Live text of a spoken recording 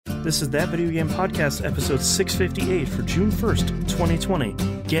This is That Video Game Podcast, episode 658 for June 1st, 2020.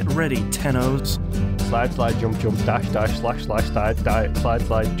 Get ready, Tennos. Slide, slide, jump, jump, dash, dash, slash, slash, slide, slide,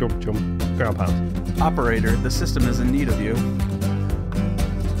 slide, jump, jump, ground pound. Operator, the system is in need of you.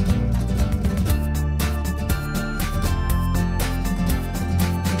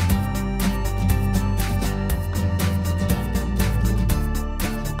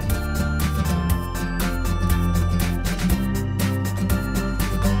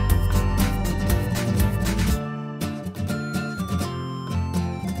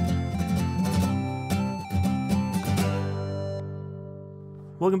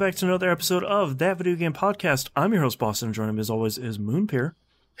 Welcome back to another episode of That Video Game Podcast. I'm your host, Boston, and joining me as always is Moonpeer.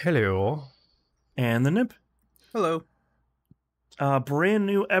 Hello. And the Nip. Hello. Brand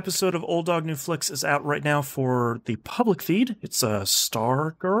new episode of Old Dog New Flicks is out right now for the public feed. It's a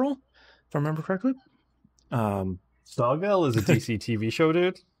Stargirl, if I remember correctly. Stargirl is a DC TV show,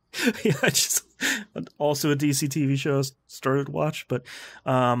 dude. Yeah, also a DC TV show I started to watch. But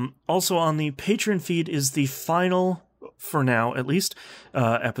also on the Patreon feed is the final, for now at least,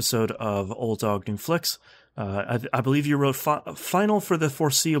 episode of Old Dog New Flicks. I believe you wrote final for the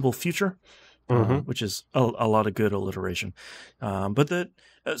foreseeable future, which is a lot of good alliteration. But the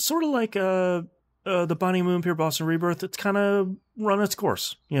sort of like the Bonnie Moonpeer Boston Rebirth, it's kind of run its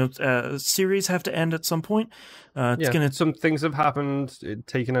course. You know, series have to end at some point. Some things have happened,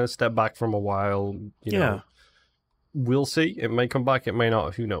 taken a step back from a while. You know, we'll see. It may come back, it may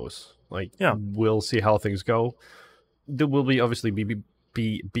not. Who knows? We'll see how things go. There will be obviously be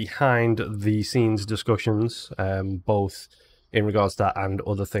behind the scenes discussions, both in regards to that and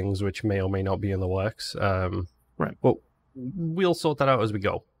other things which may or may not be in the works. Right. But we'll sort that out as we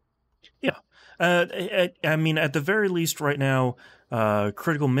go. Yeah. I mean, at the very least right now,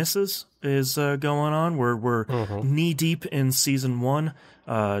 Critical Misses is going on. We're knee deep in season 1.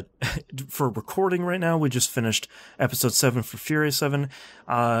 For recording right now, we just finished episode 7 for Furious 7.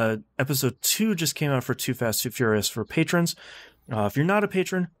 Episode 2 just came out for Too Fast, Too Furious for patrons. If you're not a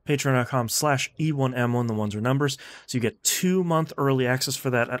patron, patreon.com/E1M1, the ones are numbers. So you get 2-month early access for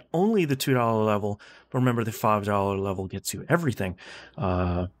that at only the $2 level. But remember, the $5 level gets you everything.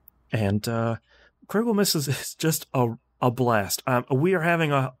 And Critical Misses is just a blast. We are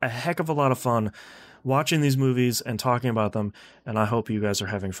having a heck of a lot of fun watching these movies and talking about them, and I hope you guys are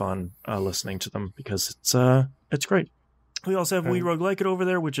having fun listening to them, because it's great. We also have We Rogue Like It over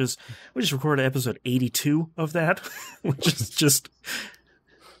there, we just recorded episode 82 of that, which is just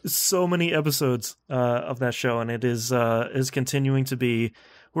so many episodes of that show, and it is continuing to be.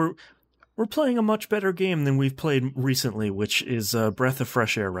 We're playing a much better game than we've played recently, which is Breath of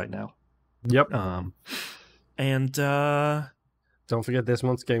Fresh Air right now. Yep. And don't forget, this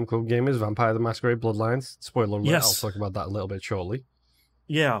month's Game Club game is Vampire the Masquerade Bloodlines. Spoiler alert, yes. I'll talk about that a little bit shortly.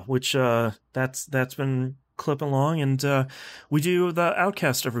 Yeah, which that's been clipping along, and we do the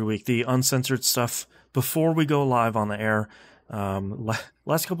Outcast every week, the uncensored stuff before we go live on the air.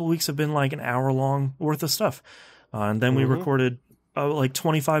 Last couple of weeks have been like an hour long worth of stuff, and then we recorded like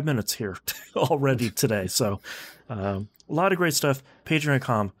 25 minutes here already today. So a lot of great stuff.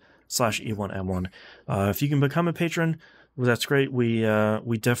 Patreon.com/E1M1. If you can become a patron, well, that's great. We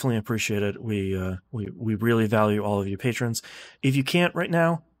definitely appreciate it. We really value all of you patrons. If you can't right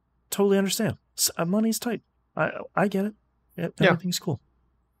now, totally understand. Money's tight. I get it. Everything's cool.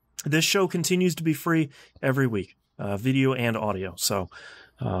 This show continues to be free every week, video and audio. So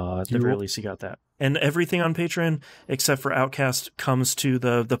at the very least, you got that. And everything on Patreon except for Outcast comes to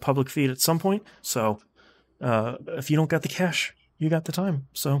the public feed at some point. So if you don't got the cash, you got the time.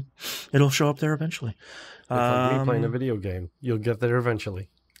 So it'll show up there eventually. It's like me playing a video game. You'll get there eventually.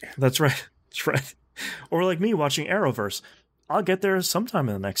 That's right. That's right. Or like me watching Arrowverse. I'll get there sometime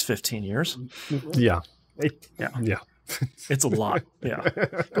in the next 15 years. Yeah. Yeah. It's a lot. Yeah.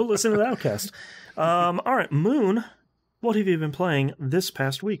 Go listen to the Outcast. All right, Moon, what have you been playing this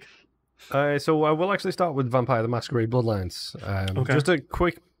past week? So I will actually start with Vampire the Masquerade Bloodlines. Okay. Just a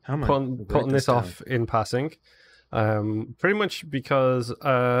quick putting this off in passing. Pretty much because,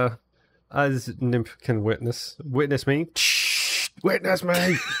 as Nymph can witness me. Witness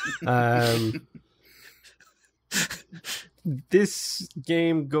me! This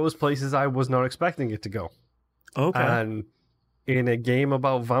game goes places I was not expecting it to go. Okay. And in a game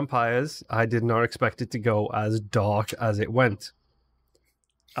about vampires, I did not expect it to go as dark as it went.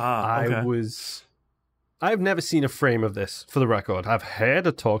 Okay. I've never seen a frame of this, for the record. I've heard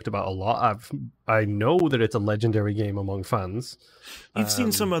it talked about a lot. I know that it's a legendary game among fans. You've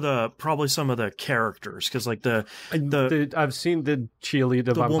seen probably some of the characters, because like I've seen the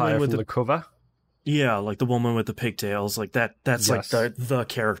cheerleader vampire from the cover. Yeah, like the woman with the pigtails, like that. That's Yes. like the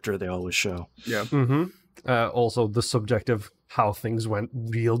character they always show. Yeah. Also, the subject of how things went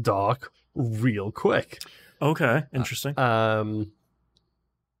real dark, real quick. Okay, interesting. So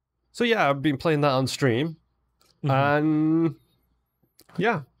yeah, I've been playing that on stream, and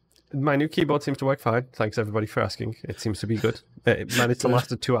yeah, my new keyboard seems to work fine. Thanks everybody for asking. It seems to be good. It managed to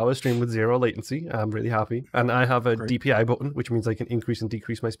last a 2-hour stream with 0 latency. I'm really happy, and I have a DPI button, which means I can increase and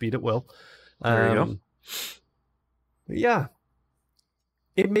decrease my speed at will. There you go. Yeah,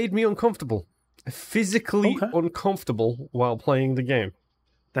 it made me uncomfortable, physically uncomfortable while playing the game.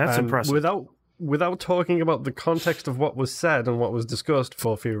 That's impressive. Without talking about the context of what was said and what was discussed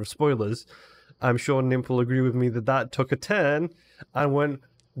for fear of spoilers, I'm sure Nimp will agree with me that took a turn and went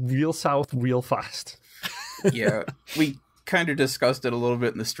real south real fast. Yeah, we kind of discussed it a little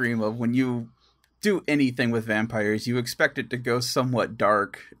bit in the stream of when you do anything with vampires, you expect it to go somewhat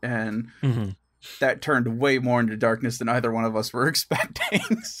dark, and that turned way more into darkness than either one of us were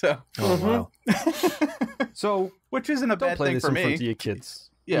expecting. So, wow. So, which isn't a bad thing for me. In front of your kids.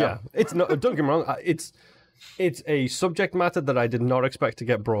 Yeah. It's not. Don't get me wrong. It's a subject matter that I did not expect to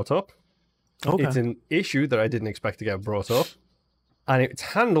get brought up. Okay. It's an issue that I didn't expect to get brought up, and it's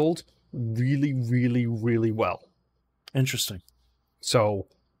handled really, really, really well. Interesting. So,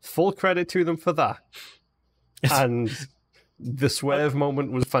 full credit to them for that. And the swerve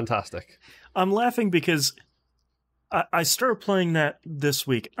moment was fantastic. I'm laughing because I started playing that this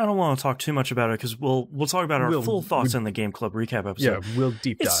week. I don't want to talk too much about it because we'll talk about our full thoughts in the Game Club recap episode. Yeah, we'll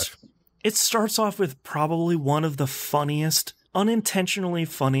deep dive. It starts off with probably one of the funniest, unintentionally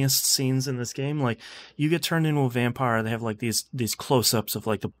funniest scenes in this game. Like, you get turned into a vampire. They have like these close-ups of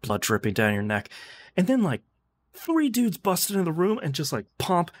like the blood dripping down your neck, and then like 3 dudes busted into the room and just like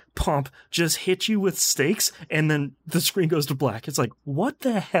pump, just hit you with stakes, and then the screen goes to black. It's like, what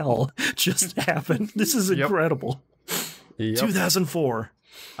the hell just happened? This is incredible. 2004.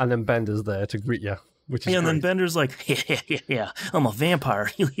 And then Bender's there to greet you, which is and great. then Bender's like, yeah, I'm a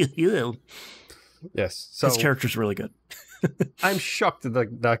vampire. Yes. So his character's really good. I'm shocked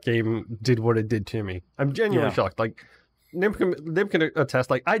that that game did what it did to me. I'm genuinely shocked. Like, Nim can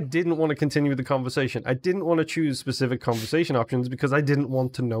attest, like, I didn't want to continue the conversation. I didn't want to choose specific conversation options because I didn't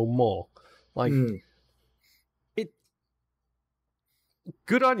want to know more. Like,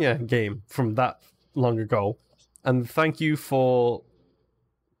 good on you, game, from that long ago. And thank you for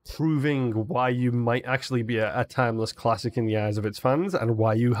proving why you might actually be a timeless classic in the eyes of its fans and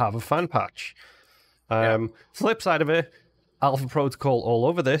why you have a fan patch. Flip side of it, Alpha Protocol all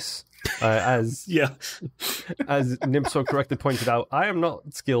over this. As Nim so correctly pointed out, I am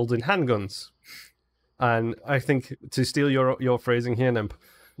not skilled in handguns. And I think, to steal your phrasing here, Nimp,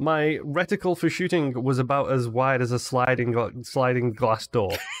 my reticle for shooting was about as wide as a sliding glass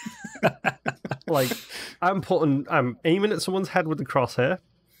door. Like, I'm aiming at someone's head with the crosshair,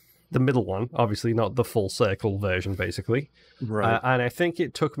 the middle one, obviously not the full circle version, basically. Right. And I think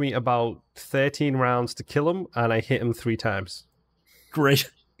it took me about 13 rounds to kill him, and I hit him 3 times. Great.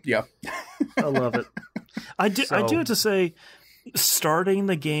 Yeah. I love it. I do have to say, starting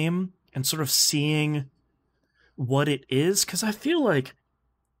the game and sort of seeing what it is, because I feel like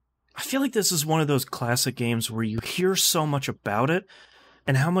this is one of those classic games where you hear so much about it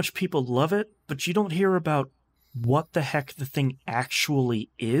and how much people love it, but you don't hear about what the heck the thing actually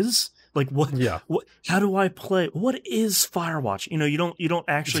is. Like, what? How do I play? What is Firewatch? You know, you don't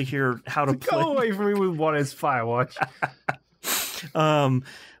actually hear how to play. Go away from me with what is Firewatch.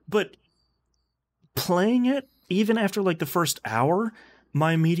 But playing it, even after like the first hour,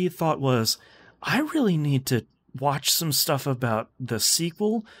 my immediate thought was, I really need to watch some stuff about the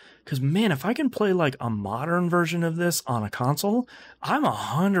sequel, because man, if I can play like a modern version of this on a console, I'm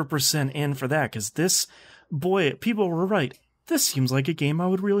 100% in for that, because this, boy, people were right. This seems like a game I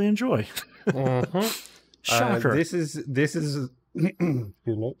would really enjoy. Shocker. This is excuse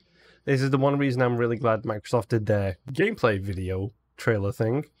me. This is the one reason I'm really glad Microsoft did their gameplay video trailer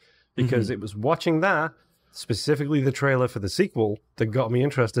thing, because it was watching that, specifically the trailer for the sequel, that got me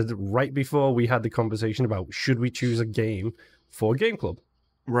interested right before we had the conversation about should we choose a game for Game Club.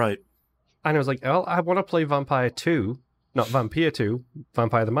 Right. And I was like, well, I want to play Vampire 2, not Vampire 2,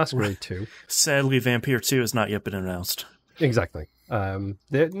 Vampire the Masquerade 2. Sadly, Vampire 2 has not yet been announced. Exactly.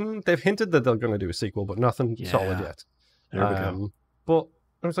 They've hinted that they're going to do a sequel, but nothing solid yet. There we go. But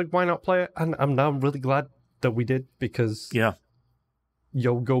I was like, why not play it? And I'm now really glad that we did, because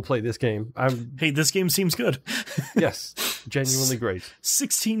go play this game. Hey, this game seems good. Yes, genuinely great.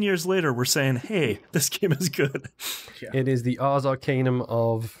 16 years later, we're saying, hey, this game is good. It is the Ars Arcanum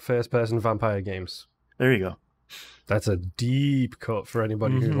of first-person vampire games. There you go. That's a deep cut for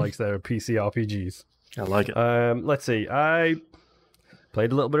anybody who likes their PC RPGs. I like it. Let's see. I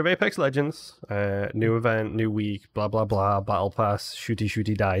played a little bit of Apex Legends. New event, new week, blah, blah, blah. Battle pass,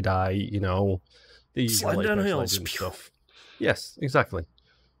 shooty, die, you know. The slide down hills. Stuff. Yes, exactly.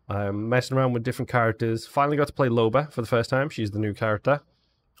 Messing around with different characters. Finally got to play Loba for the first time. She's the new character.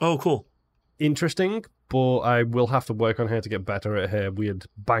 Oh, cool. Interesting, but I will have to work on her to get better at her weird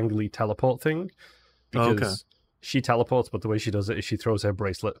bangly teleport thing. Because she teleports, but the way she does it is she throws her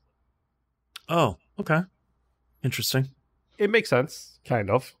bracelet. Oh, okay. Interesting. It makes sense, kind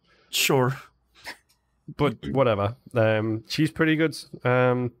of. Sure. But whatever. She's pretty good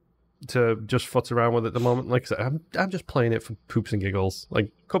to just futz around with at the moment. Like I said, I'm just playing it for poops and giggles. Like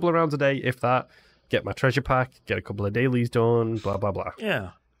a couple of rounds a day, if that. Get my treasure pack, get a couple of dailies done, blah, blah, blah.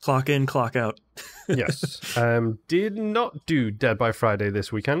 Yeah. Clock in, clock out. Yes. Did not do Dead by Friday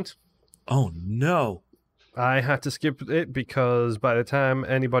this weekend. Oh, no. I had to skip it because by the time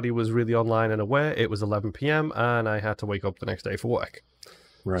anybody was really online and aware, it was 11 p.m. and I had to wake up the next day for work.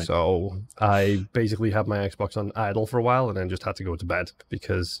 Right. So I basically had my Xbox on idle for a while and then just had to go to bed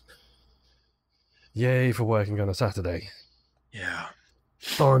because yay for working on a Saturday. Yeah.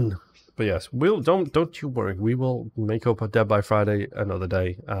 Fun. But yes, don't you worry. We will make up a Dead by Friday another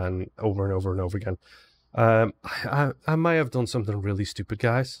day and over and over again. I may have done something really stupid,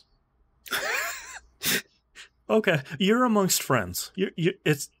 guys. Okay, you're amongst friends.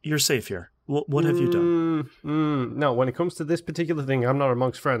 You're safe here. What have you done? No, when it comes to this particular thing, I'm not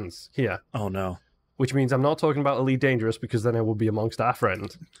amongst friends here. Oh no. Which means I'm not talking about Elite Dangerous because then I will be amongst our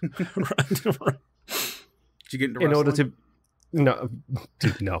friend. Right. Did you get into wrestling? In order to no,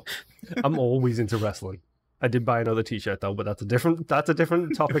 dude, no. I'm always into wrestling. I did buy another T-shirt though, but that's a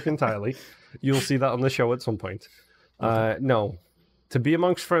different topic entirely. You'll see that on the show at some point. Okay. No. To be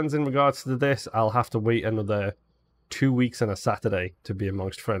amongst friends in regards to this, I'll have to wait another 2 weeks and a Saturday to be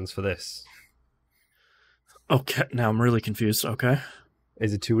amongst friends for this. Okay, now I'm really confused. Okay.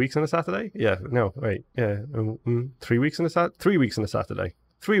 Is it 2 weeks and a Saturday? Yeah, no, wait. Yeah, 3 weeks and a Saturday? 3 weeks and a Saturday.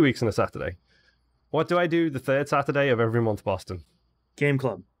 3 weeks and a Saturday. What do I do the third Saturday of every month, Boston? Game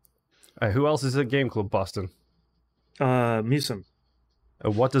Club. Who else is at Game Club, Boston? Musim.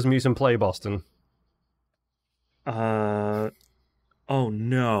 What does Musim play, Boston? Oh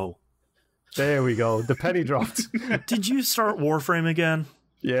no. There we go. The penny dropped. Did you start Warframe again?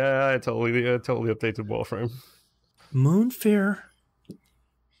 Yeah, I totally updated Warframe. Moonfear.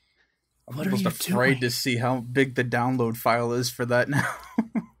 I'm almost afraid to see how big the download file is for that now.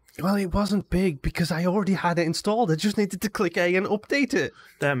 Well, it wasn't big because I already had it installed. I just needed to click A and update it.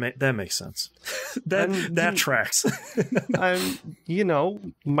 That makes sense. that tracks. And you know,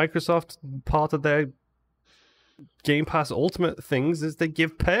 Microsoft, part of their Game Pass Ultimate things is they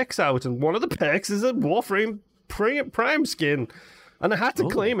give perks out, and one of the perks is a Warframe Prime skin. And I had to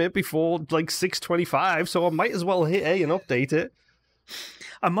claim it before like 6:25, so I might as well hit A and update it.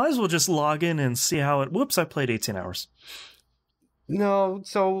 I might as well just log in and see how it... Whoops, I played 18 hours. No,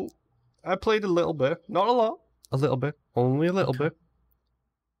 so I played a little bit. Not a lot. A little bit. Only a little bit.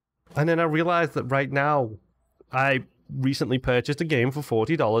 And then I realized that right now, I recently purchased a game for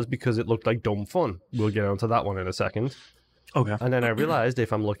 $40 because it looked like dumb fun. We'll get onto that one in a second. Okay. And then I realized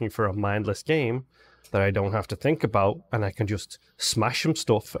if I'm looking for a mindless game that I don't have to think about and I can just smash some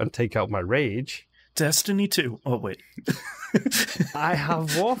stuff and take out my rage... Destiny 2. Oh, wait. I have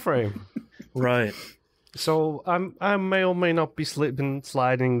Warframe. Right. So I may or may not be slipping,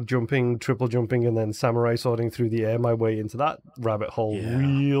 sliding, jumping, triple jumping, and then samurai swording through the air my way into that rabbit hole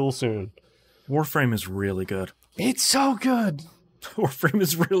real soon. Warframe is really good. It's so good. Warframe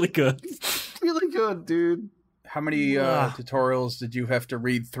is really good. Really good, dude. How many tutorials did you have to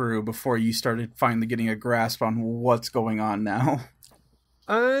read through before you started finally getting a grasp on what's going on now?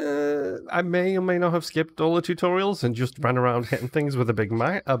 I may or may not have skipped all the tutorials and just ran around hitting things with a big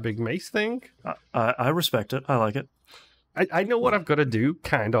mace thing. I respect it. I like it. I know what I've got to do,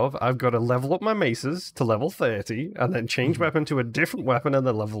 kind of. I've got to level up my maces to level 30, and then change weapon to a different weapon, and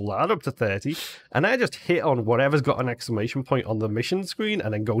then level that up to 30. And I just hit on whatever's got an exclamation point on the mission screen,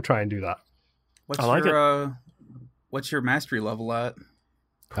 and then go try and do that. What's your mastery level at?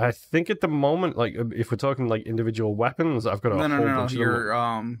 I think at the moment, like if we're talking like individual weapons, I've got a whole bunch of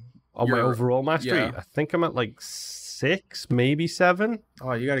them. On my overall mastery, yeah. I think I'm at like 6, maybe 7.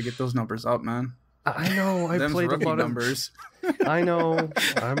 Oh, you got to get those numbers up, man. I know. I played a lot of numbers. I know.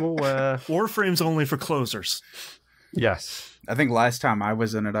 I'm aware. Warframe's only for closers. Yes. I think last time I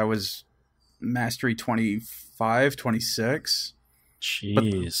was in it, I was mastery 25, 26. Jeez.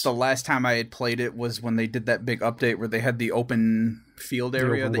 But the last time I had played it was when they did that big update where they had the open field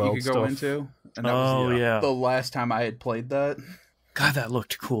area that you could go into. And that was the last time I had played that. God, that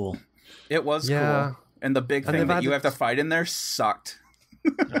looked cool. It was cool. And the big thing that you have to fight in there sucked.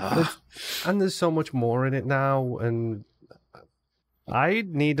 And there's so much more in it now, and I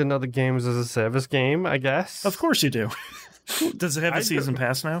need another games as a service game, I guess. Of course you do. Does it have a season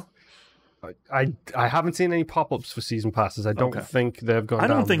pass now? I haven't seen any pop-ups for season passes. I don't think they've gone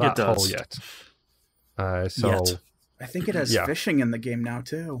down that hole yet. Yet. I think it has fishing in the game now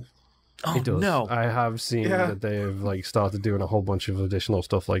too. Oh, it does. No. I have seen that they've like started doing a whole bunch of additional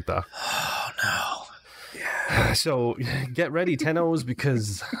stuff like that. Oh no. Yeah. So get ready, Tennos,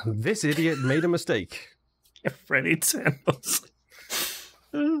 because this idiot made a mistake. Get ready, Tennos.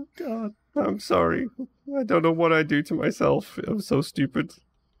 Oh God. I'm sorry. I don't know what I do to myself. I'm so stupid.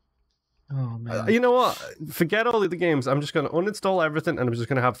 Oh man. You know what? Forget all of the games. I'm just going to uninstall everything, and I'm just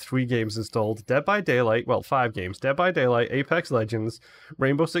going to have 3 games installed. Dead by Daylight. Well, 5 games. Dead by Daylight, Apex Legends,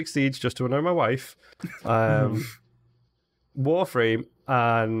 Rainbow Six Siege, just to annoy my wife, Warframe,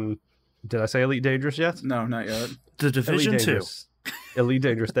 and did I say Elite Dangerous yet? No, not yet. The Division 2. Elite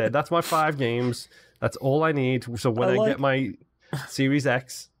Dangerous Dead. That's my 5 games. That's all I need. So when I get my Series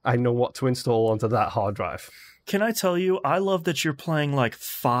X, I know what to install onto that hard drive. Can I tell you, I love that you're playing like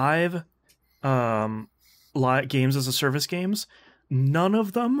 5 games as a service games. None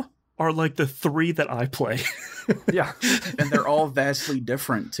of them are like the 3 that I play. Yeah. And they're all vastly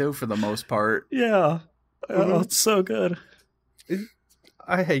different too, for the most part. Yeah. Oh, it's so good.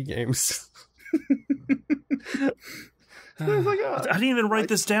 I hate games. I didn't even write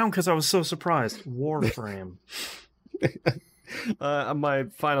this down because I was so surprised. Warframe. My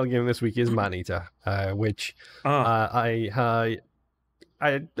final game this week is Maneater, which I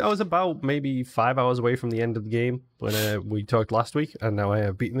was about maybe 5 hours away from the end of the game when we talked last week, and now I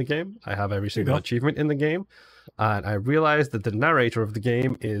have beaten the game. I have every single achievement in the game, and I realized that the narrator of the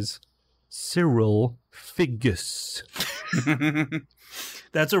game is Cyril Figgis.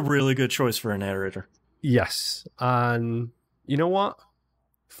 That's a really good choice for a narrator. Yes, and you know what?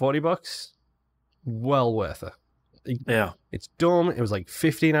 $40, well worth it. Yeah, it's dumb. It was like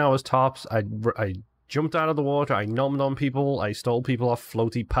 15 hours tops. I jumped out of the water. I nommed on people. I stole people off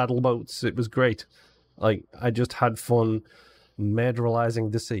floaty paddle boats. It was great. Like, I just had fun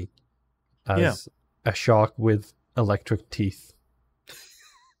murderalizing the sea as a shark with electric teeth.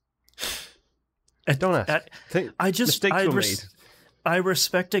 Don't ask. I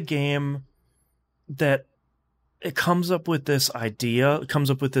respect a game that it comes up with this idea,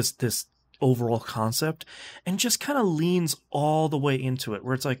 comes up with this overall concept, and just kind of leans all the way into it,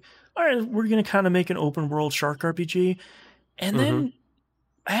 where it's like, all right, we're going to kind of make an open world shark RPG. And then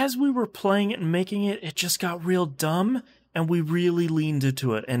as we were playing it and making it, it just got real dumb, and we really leaned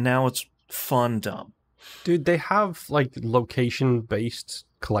into it, and now it's fun dumb. Dude, they have like location-based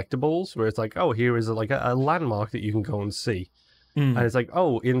collectibles where it's like, oh, here is like a landmark that you can go and see. And it's like,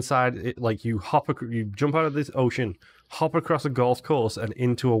 oh, inside it, like you jump out of this ocean, hop across a golf course and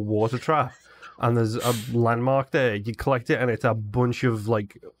into a water trap, and there's a landmark there. You collect it, and it's a bunch of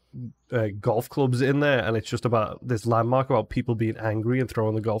like golf clubs in there, and it's just about this landmark about people being angry and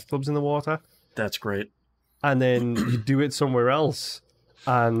throwing the golf clubs in the water. That's great. And then you do it somewhere else,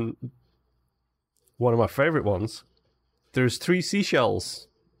 and one of my favorite ones, there's 3 seashells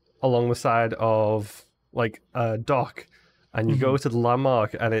along the side of like a dock, and you go to the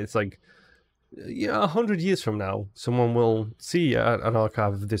landmark, and it's like, 100 years from now, someone will see an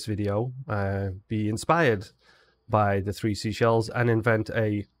archive of this video, be inspired by the 3 seashells, and invent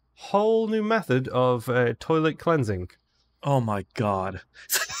a whole new method of toilet cleansing. Oh my God.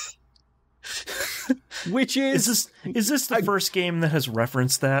 Which is this the first game that has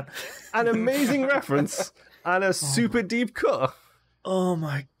referenced that? An amazing reference and a super deep cut. Oh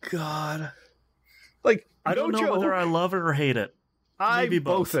my God. Like, I don't know whether I love it or hate it. Maybe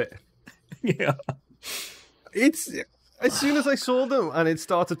both it. Yeah. It's as soon as I saw them and it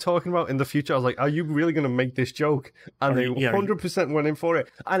started talking about in the future, I was like, are you really going to make this joke? And they 100% went in for it.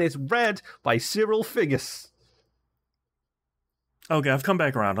 And it's read by Cyril Figgis. Okay, I've come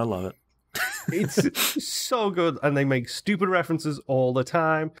back around. I love it. It's so good. And they make stupid references all the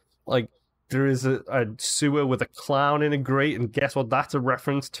time. Like, there is a sewer with a clown in a grate, and guess what that's a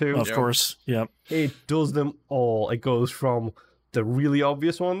reference to? Of course, yep. It does them all. It goes from the really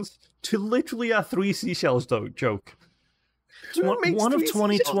obvious ones to literally a 3 seashells joke. One of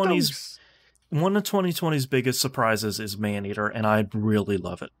 2020's biggest surprises is Maneater, and I really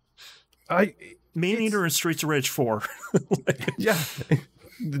love it. Maneater and Streets of Rage 4. Yeah.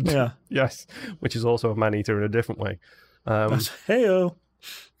 Yes, which is also a Maneater in a different way. Heyo.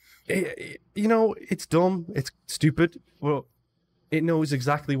 It's dumb. It's stupid. Well, it knows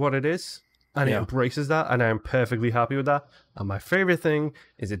exactly what it is. And it embraces that, and I'm perfectly happy with that. And my favorite thing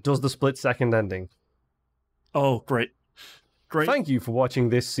is it does the split-second ending. Oh, great. Thank you for watching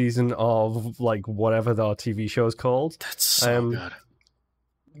this season of, like, whatever our TV show is called. That's so good.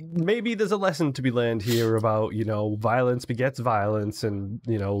 Maybe there's a lesson to be learned here about, you know, violence begets violence and,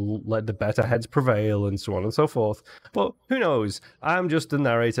 you know, let the better heads prevail and so on and so forth. But who knows? I'm just the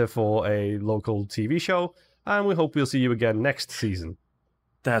narrator for a local TV show, and we hope we'll see you again next season.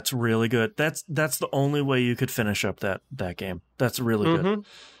 That's really good. That's the only way you could finish up that game. That's really good.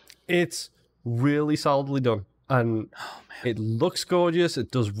 It's really solidly done. And it looks gorgeous.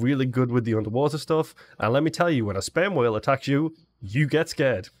 It does really good with the underwater stuff. And let me tell you, when a sperm whale attacks you, you get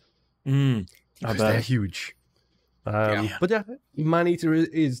scared. I bet. They're huge. But yeah, Maneater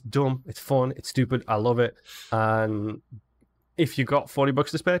is dumb. It's fun. It's stupid. I love it. And if you got $40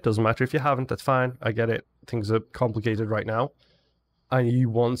 to spare, it doesn't matter if you haven't. That's fine. I get it. Things are complicated right now. And you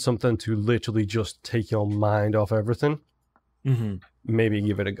want something to literally just take your mind off everything, maybe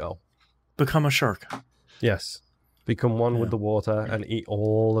give it a go. Become a shark. Yes. Become one with the water and eat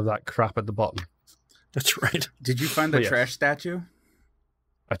all of that crap at the bottom. That's right. Did you find the trash statue?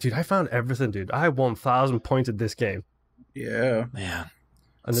 Dude, I found everything, dude. I 1,000 pointed this game. Yeah. Man.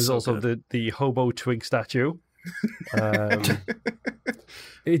 And there's also the hobo twig statue.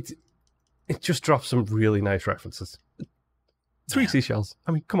 It just drops some really nice references. 3 seashells.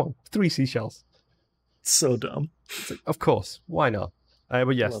 I mean, come on. 3 seashells. So dumb. Like, of course. Why not?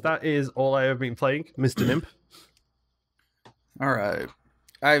 But yes, that is all I have been playing. Mr. Nimp. All right.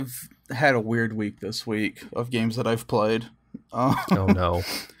 I've had a weird week this week of games that I've played. Oh, no.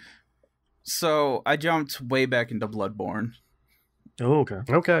 So I jumped way back into Bloodborne. Oh, okay.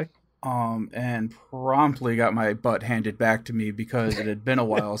 Okay. And promptly got my butt handed back to me because it had been a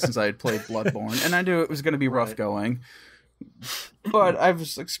while since I had played Bloodborne. And I knew it was going to be rough going. But I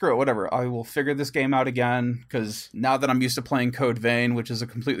was like, screw it, whatever. I will figure this game out again, because now that I'm used to playing Code Vein, which is a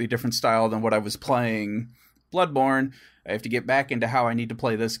completely different style than what I was playing Bloodborne, I have to get back into how I need to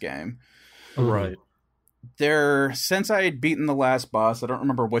play this game. Right. Since I had beaten the last boss, I don't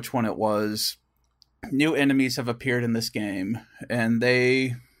remember which one it was, new enemies have appeared in this game, and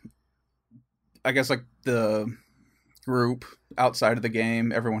they, I guess like the group outside of the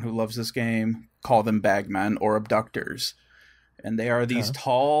game, everyone who loves this game, call them bagmen or abductors. And they are these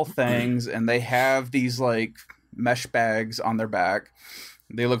tall things, and they have these like mesh bags on their back.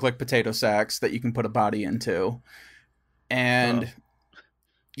 They look like potato sacks that you can put a body into. And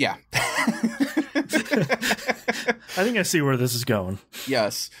yeah. I think I see where this is going.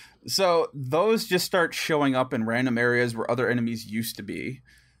 Yes. So those just start showing up in random areas where other enemies used to be.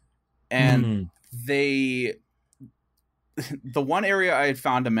 And the one area I had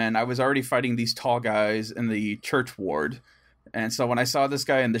found them in, I was already fighting these tall guys in the church ward. And so when I saw this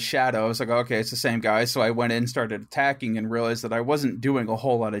guy in the shadow, I was like, okay, it's the same guy. So I went in, started attacking, and realized that I wasn't doing a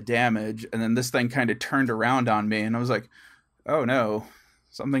whole lot of damage. And then this thing kind of turned around on me, and I was like, oh no,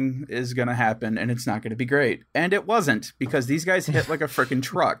 something is going to happen, and it's not going to be great. And it wasn't, because these guys hit like a freaking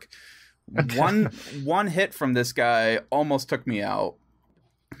truck. One hit from this guy almost took me out.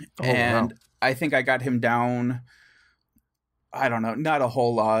 Wow. I think I got him down, I don't know, not a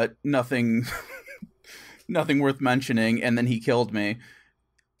whole lot, nothing worth mentioning, and then he killed me.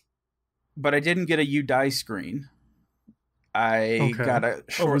 But I didn't get a you die screen. I got a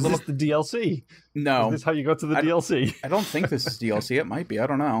short was this the DLC? No. Is this how you got to the DLC? I don't think this is DLC. It might be. I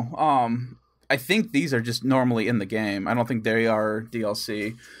don't know. I think these are just normally in the game. I don't think they are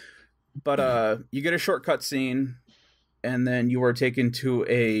DLC. But you get a short cutscene, and then you are taken to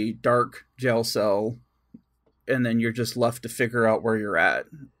a dark jail cell, and then you're just left to figure out where you're at.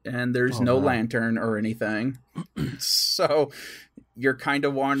 And there's no lantern or anything. So you're kind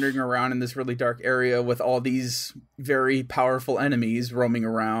of wandering around in this really dark area with all these very powerful enemies roaming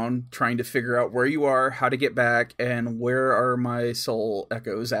around, trying to figure out where you are, how to get back, and where are my soul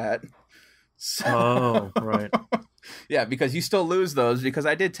echoes at. So, right. Yeah, because you still lose those, because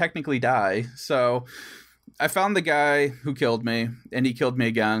I did technically die. So I found the guy who killed me, and he killed me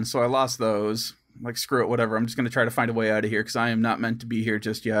again, so I lost those. Like, screw it, whatever. I'm just going to try to find a way out of here, because I am not meant to be here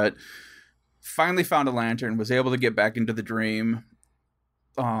just yet. Finally found a lantern, was able to get back into the dream.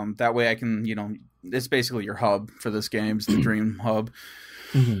 That way I can, it's basically your hub for this game. It's the dream hub.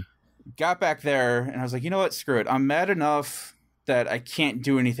 Got back there, and I was like, you know what, screw it. I'm mad enough that I can't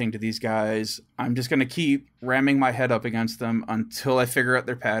do anything to these guys. I'm just going to keep ramming my head up against them until I figure out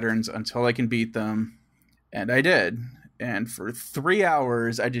their patterns, until I can beat them. And I did. And for 3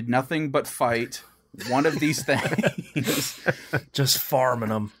 hours, I did nothing but fight one of these things. Just farming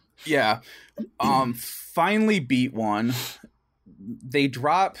them. Yeah. Finally beat one. They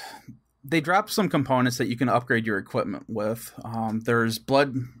drop they dropped some components that you can upgrade your equipment with. There's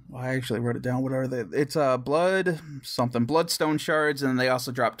blood. I actually wrote it down. What are they? It's bloodstone shards, and they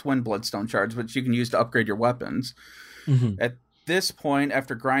also dropped twin bloodstone shards, which you can use to upgrade your weapons. Mm-hmm. At this point,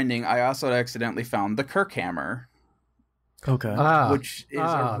 after grinding, I also accidentally found the Kirk hammer. Okay. Which is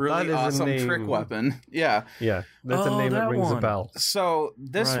a really awesome trick weapon. Yeah. Yeah. That's a name that rings a bell. So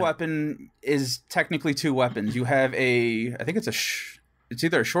this weapon is technically two weapons. You have I think it's it's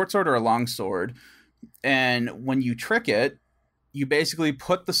either a short sword or a long sword. And when you trick it, you basically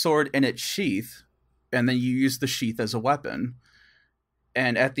put the sword in its sheath, and then you use the sheath as a weapon.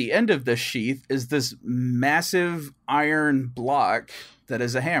 And at the end of this sheath is this massive iron block that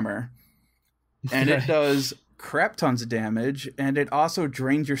is a hammer. And it does crap tons of damage, and it also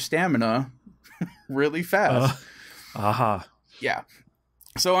drains your stamina really fast. Yeah.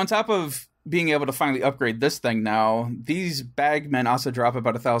 So on top of being able to finally upgrade this thing now, these bagmen also drop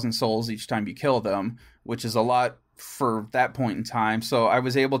about 1,000 souls each time you kill them, which is a lot for that point in time. So I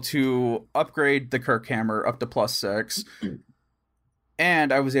was able to upgrade the Kirk hammer up to +6,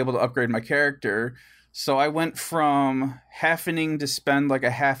 and I was able to upgrade my character. So I went from having to spend like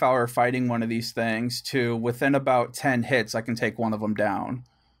a half hour fighting one of these things to within about 10 hits, I can take one of them down.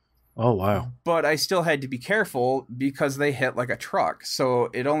 Oh, wow. But I still had to be careful because they hit like a truck. So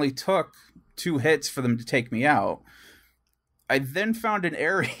it only took 2 hits for them to take me out. I then found an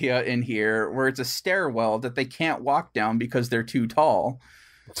area in here where it's a stairwell that they can't walk down because they're too tall.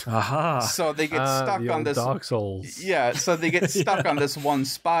 So they get stuck on this Dark Souls. Yeah, so they get stuck on this one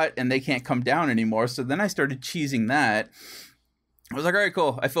spot and they can't come down anymore. So then I started cheesing that. I was like, all right,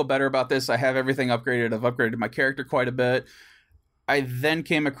 cool. I feel better about this. I have everything upgraded. I've upgraded my character quite a bit. I then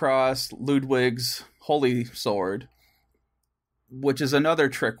came across Ludwig's Holy Sword, which is another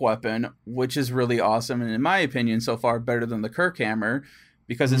trick weapon, which is really awesome. And in my opinion, so far, better than the Kirk hammer.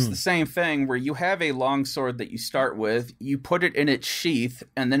 Because it's the same thing where you have a long sword that you start with, you put it in its sheath,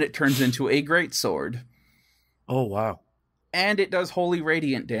 and then it turns into a great sword. Oh, wow. And it does holy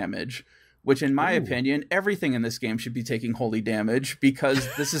radiant damage, which in my opinion, everything in this game should be taking holy damage, because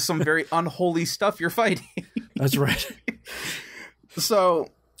this is some very unholy stuff you're fighting. That's right. So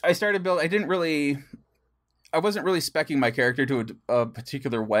I started building. I wasn't really speccing my character to a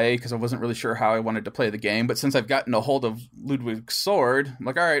particular way because I wasn't really sure how I wanted to play the game. But since I've gotten a hold of Ludwig's sword, I'm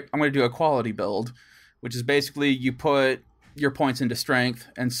like, all right, I'm going to do a quality build, which is basically you put your points into strength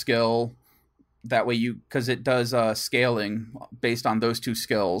and skill. That way because it does scaling based on those 2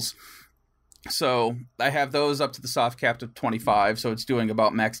 skills. So I have those up to the soft cap of 25. So it's doing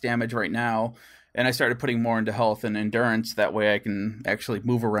about max damage right now. And I started putting more into health and endurance. That way I can actually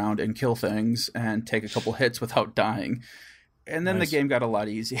move around and kill things and take a couple hits without dying. And then the game got a lot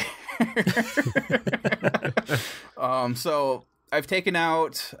easier. So I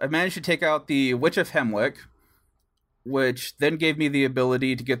managed to take out the Witch of Hemwick, which then gave me the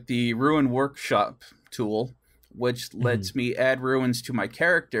ability to get the Ruin Workshop tool, which lets me add ruins to my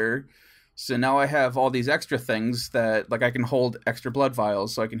character. So now I have all these extra things that, like, I can hold extra blood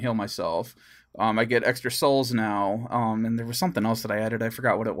vials so I can heal myself. I get extra souls now, and there was something else that I added. I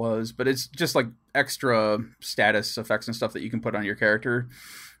forgot what it was, but it's just like extra status effects and stuff that you can put on your character.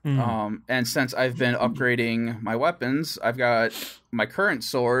 And since I've been upgrading my weapons, I've got my current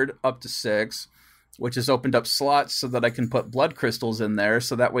sword up to 6, which has opened up slots so that I can put blood crystals in there,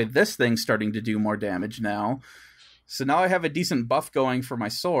 so that way this thing's starting to do more damage now. So now I have a decent buff going for my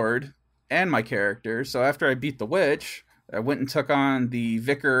sword and my character. So after I beat the witch, I went and took on the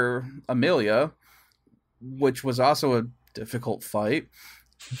Vicar Amelia, which was also a difficult fight.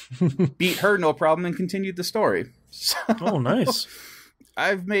 Beat her no problem and continued the story. So, nice.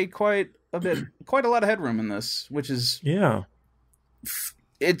 I've made quite a lot of headroom in this, which is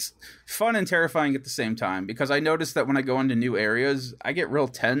it's fun and terrifying at the same time, because I noticed that when I go into new areas, I get real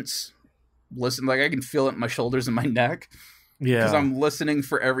tense. I can feel it in my shoulders and my neck. Yeah. Because I'm listening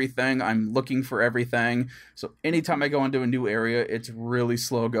for everything. I'm looking for everything. So anytime I go into a new area, it's really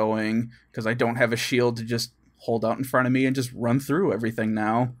slow going because I don't have a shield to just hold out in front of me and just run through everything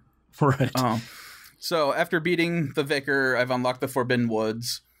now. Right. So after beating the Vicar, I've unlocked the Forbidden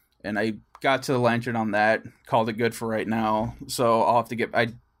Woods, and I got to the lantern on that, called it good for right now. So I'll have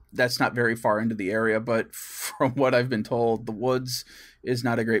to that's not very far into the area, but from what I've been told, the woods is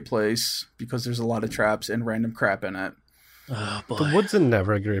not a great place because there's a lot of traps and random crap in it. Oh, boy. The woods are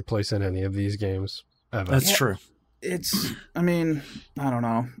never a great place in any of these games, ever. That's true. I don't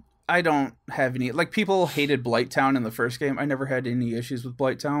know. I don't have any... Like, people hated Blighttown in the first game. I never had any issues with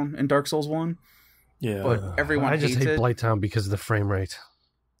Blighttown in Dark Souls 1. Yeah. But everyone hates it. I just hate Blighttown because of the frame rate.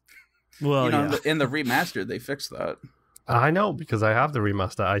 Well, in the remastered, they fixed that. I know, because I have the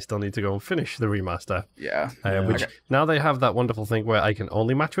remaster. I still need to go and finish the remaster. Yeah. Which now they have that wonderful thing where I can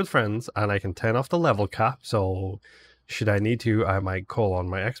only match with friends and I can turn off the level cap. So should I need to, I might call on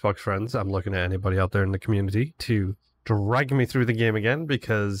my Xbox friends. I'm looking at anybody out there in the community to drag me through the game again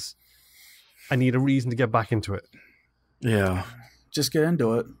because I need a reason to get back into it. Yeah. Just get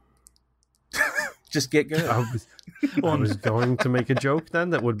into it. Just get good. I was going to make a joke then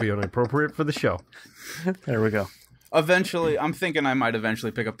that would be inappropriate for the show. There we go. Eventually, I'm thinking I might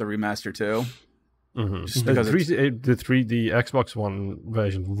eventually pick up the remaster too. Mm-hmm. Just because the Xbox One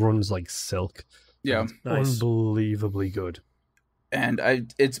version runs like silk. Yeah, nice. Unbelievably good. And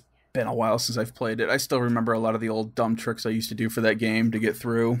it's been a while since I've played it. I still remember a lot of the old dumb tricks I used to do for that game to get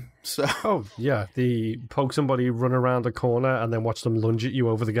through. So, oh yeah, the poke somebody, run around a corner, and then watch them lunge at you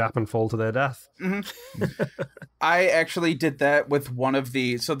over the gap and fall to their death. Mm-hmm. I actually did that with one of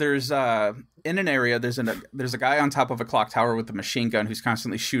the. So there's in an area there's a guy on top of a clock tower with a machine gun who's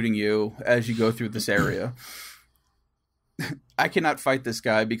constantly shooting you as you go through this area. I cannot fight this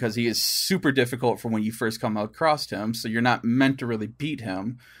guy because he is super difficult for when you first come across him. So you're not meant to really beat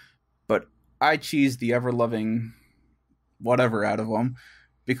him. But I cheesed the ever-loving whatever out of him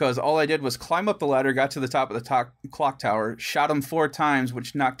because all I did was climb up the ladder, got to the top of the clock tower, shot him 4 times,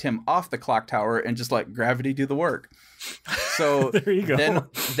 which knocked him off the clock tower, and just let gravity do the work. So there you go.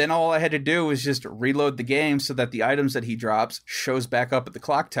 Then all I had to do was just reload the game so that the items that he drops shows back up at the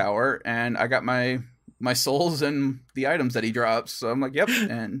clock tower, and I got my souls and the items that he drops. So I'm like, yep,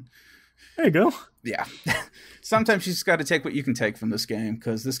 and there you go. Yeah. Sometimes you just got to take what you can take from this game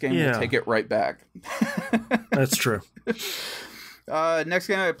because this game will take it right back. That's true. Next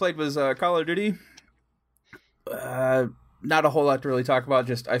game I played was Call of Duty. Not a whole lot to really talk about.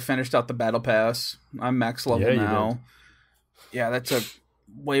 Just I finished out the battle pass. I'm max level now. Yeah, that took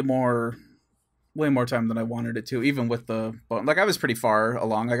way more time than I wanted it to. Even with the I was pretty far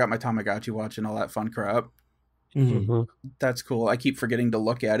along. I got my Tamagotchi watch and all that fun crap. Mm-hmm. That's cool. I keep forgetting to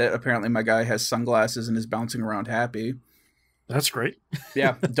look at it. Apparently my guy has sunglasses and is bouncing around happy. That's great.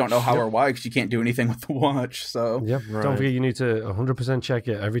 Yeah, don't know how or why because you can't do anything with the watch. So yep. Right. Don't forget you need to 100% check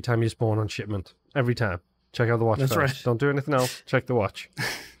it every time you spawn on shipment. Every time. Check out the watch. That's first. right. Don't do anything else. Check the watch.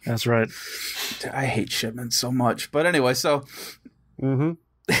 That's right. I hate shipments so much. But anyway, so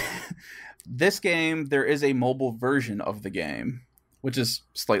this game, there is a mobile version of the game, which is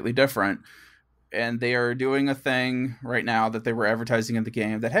slightly different. And they are doing a thing right now that they were advertising in the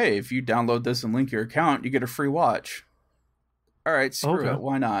game that, hey, if you download this and link your account, you get a free watch. All right, screw it.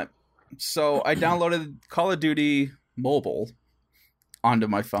 Why not? So I downloaded Call of Duty Mobile onto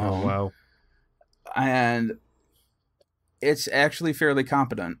my phone. Oh, wow. And it's actually fairly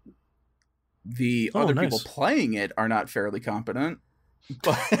competent. The other people playing it are not fairly competent.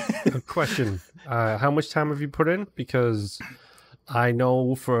 But a question. How much time have you put in? Because I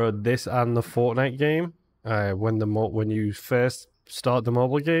know for this and the Fortnite game, when you first start the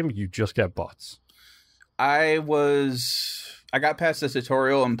mobile game, you just get bots. I got past the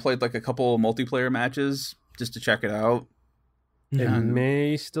tutorial and played like a couple of multiplayer matches just to check it out. It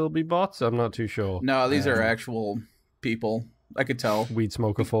may still be bots. I'm not too sure. No, these are actual people. I could tell. Weed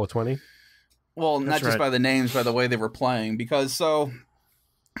Smoker 420. Well, not just by the names, by the way they were playing. Because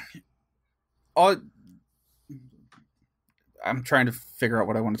I'm trying to figure out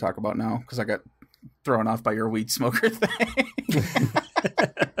what I want to talk about now because I got thrown off by your weed smoker thing.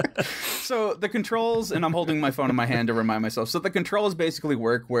 So the controls, and I'm holding my phone in my hand to remind myself. So the controls basically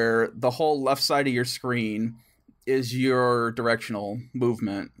work where the whole left side of your screen is your directional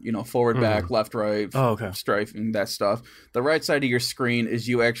movement, forward, back, left, right, strafing, that stuff. The right side of your screen is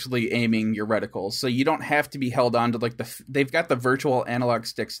you actually aiming your reticles. So you don't have to be held on to they've got the virtual analog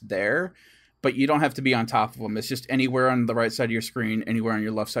sticks there, but you don't have to be on top of them. It's just anywhere on the right side of your screen, anywhere on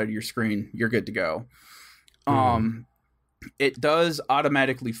your left side of your screen, you're good to go. It does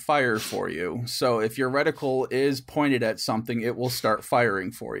automatically fire for you. So if your reticle is pointed at something, it will start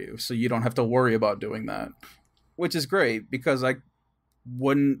firing for you. So you don't have to worry about doing that, which is great because I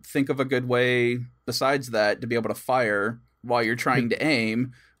wouldn't think of a good way besides that to be able to fire while you're trying to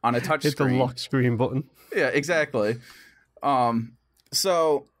aim on a touch screen. Hit the lock screen button. Yeah, exactly.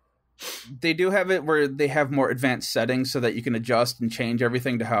 So they do have it where they have more advanced settings so that you can adjust and change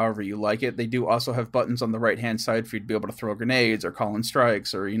everything to however you like it. They do also have buttons on the right-hand side for you to be able to throw grenades or call in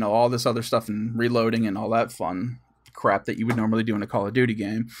strikes or, all this other stuff and reloading and all that fun crap that you would normally do in a Call of Duty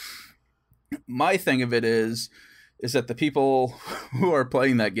game. My thing of it is that the people who are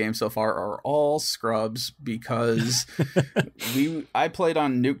playing that game so far are all scrubs because I played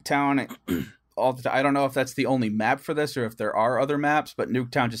on Nuketown all the time. I don't know if that's the only map for this or if there are other maps, but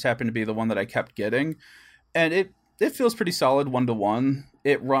Nuketown just happened to be the one that I kept getting. And it feels pretty solid 1-to-1.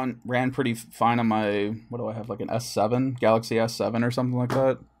 It ran pretty fine on my, what do I have, like an S7, Galaxy S7 or something like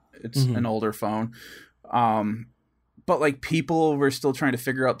that. It's an older phone. But like people were still trying to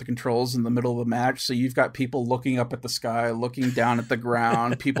figure out the controls in the middle of the match. So you've got people looking up at the sky, looking down at the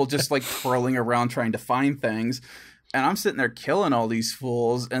ground, people just like twirling around trying to find things. And I'm sitting there killing all these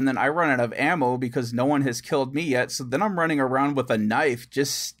fools. And then I run out of ammo because no one has killed me yet. So then I'm running around with a knife,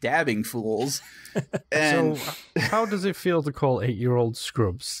 just stabbing fools. And so how does it feel to call 8-year-old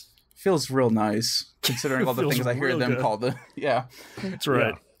scrubs? Feels real nice, considering all the things I hear them call the... Yeah. That's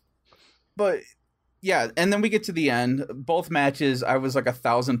right. Yeah. But... yeah, and then we get to the end. Both matches, I was like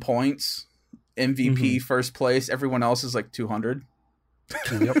 1,000 points. MVP, first place. Everyone else is like 200.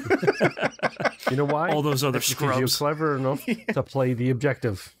 Yep. You know why? All those other Because scrubs. you're clever enough to play the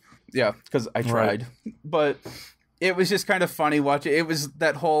objective. Yeah, because I tried. Right. But it was just kind of funny watching. It was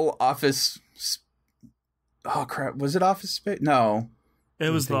that whole Office... oh, crap. Was it Office Space? No.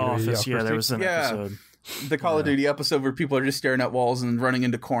 It was The Office, yeah. There was an episode. The Call of Duty episode where people are just staring at walls and running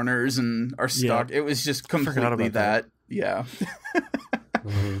into corners and are stuck. Yeah. It was just completely that. Yeah.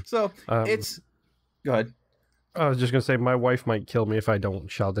 So it's... go ahead. I was just going to say, my wife might kill me if I don't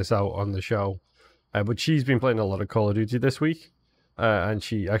shout this out on the show. But she's been playing a lot of Call of Duty this week. And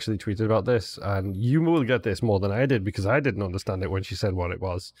she actually tweeted about this. And you will get this more than I did because I didn't understand it when she said what it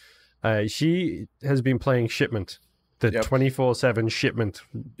was. She has been playing Shipment, the 24/7 Shipment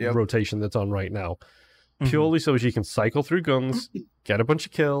rotation that's on right now. Purely so she can cycle through guns, get a bunch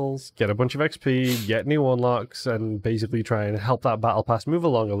of kills, get a bunch of XP, get new unlocks, and basically try and help that battle pass move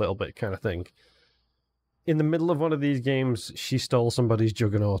along a little bit kind of thing. In the middle of one of these games, she stole somebody's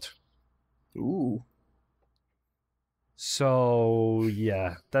Juggernaut. Ooh. So,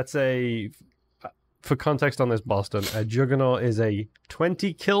 yeah, that's a... for context on this, Boston, a Juggernaut is a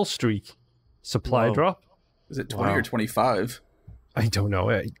 20 kill streak supply drop. Is it 20 or 25? I don't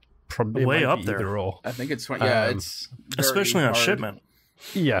know. Probably way up there. I think it's 20. Yeah, it's especially on hard. Shipment.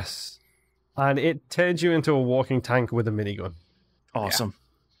 Yes, and it turns you into a walking tank with a minigun. Awesome.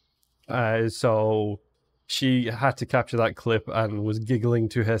 So she had to capture that clip and was giggling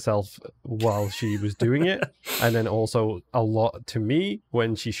to herself while she was doing it, and then also a lot to me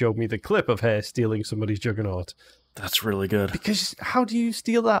when she showed me the clip of her stealing somebody's Juggernaut. That's really good. Because how do you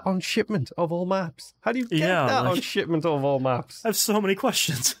steal that on Shipment of all maps? How do you get that on Shipment of all maps? I have so many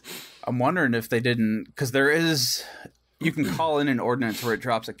questions. I'm wondering if they didn't... because there is... you can call in an ordinance where it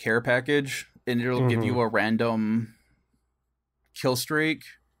drops a care package, and it'll give you a random kill streak.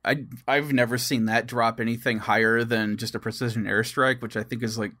 I've never seen that drop anything higher than just a precision airstrike, which I think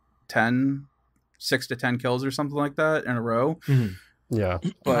is like 6 to 10 kills or something like that in a row. Yeah.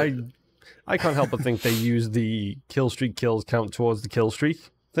 But I can't help but think they use the kill streak kills count towards the kill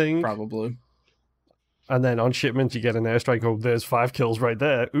streak thing. Probably. And then on Shipment, you get an airstrike. Oh, there's 5 kills right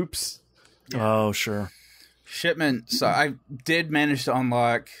there. Oops. Yeah. Oh, sure. Shipment. So I did manage to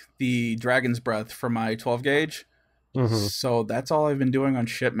unlock the Dragon's Breath for my 12 gauge. So that's all I've been doing on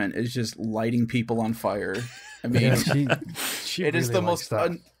Shipment is just lighting people on fire. I mean, she it is really the most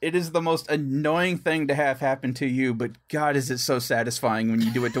it is the most annoying thing to have happen to you, but God, is it so satisfying when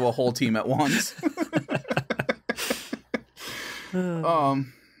you do it to a whole team at once. But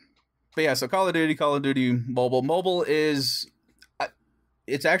yeah, so Call of Duty Mobile. Mobile is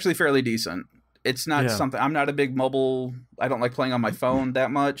it's actually fairly decent. It's not something... I'm not a big mobile... I don't like playing on my phone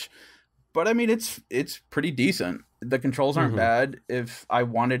that much. But I mean, it's pretty decent. The controls aren't bad. If I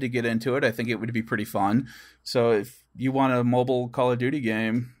wanted to get into it, I think it would be pretty fun. So if you want a mobile Call of Duty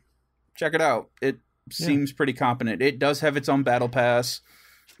game, check it out. It seems pretty competent. It does have its own battle pass.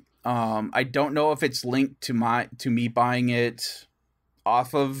 I don't know if it's linked to me buying it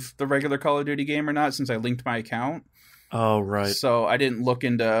off of the regular Call of Duty game or not, since I linked my account. Oh, right. So I didn't look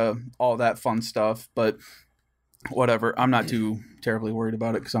into all that fun stuff, but whatever. I'm not too terribly worried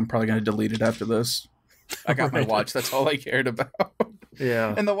about it because I'm probably going to delete it after this. I got my watch. That's all I cared about.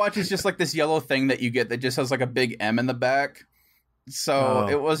 Yeah. And the watch is just like this yellow thing that you get that just has like a big M in the back. So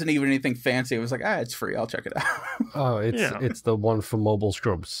it wasn't even anything fancy. It was like, it's free. I'll check it out. It's the one for mobile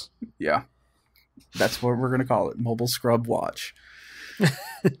scrubs. Yeah. That's what we're going to call it. Mobile Scrub Watch.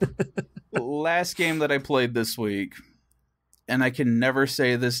 Last game that I played this week, and I can never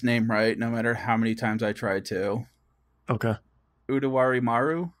say this name right no matter how many times I try to. Okay.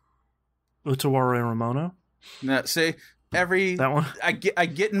 Utawareramono? Utawareramono? No, see, that one? I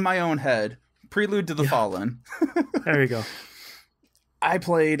get in my own head. Prelude to the Fallen. There you go. I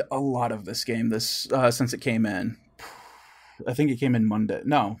played a lot of this game since it came in. I think it came in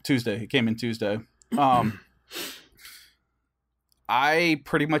Tuesday. It came in Tuesday. I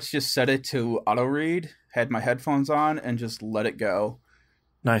pretty much just set it to auto read had my headphones on, and just let it go.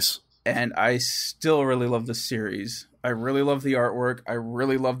 Nice. And I still really love this series. I really love the artwork. I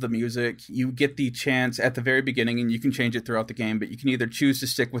really love the music. You get the chance at the very beginning, and you can change it throughout the game, but you can either choose to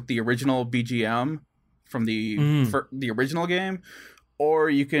stick with the original BGM from the original game, or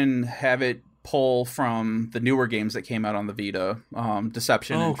you can have it pull from the newer games that came out on the Vita,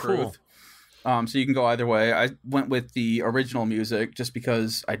 Deception and Truth. Cool. So you can go either way. I went with the original music just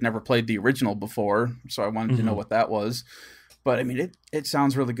because I'd never played the original before, so I wanted to know what that was. But I mean, it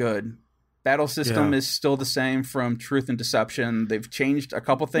sounds really good. Battle system is still the same from Truth and Deception. They've changed a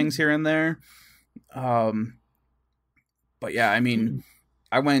couple things here and there. But yeah, I mean,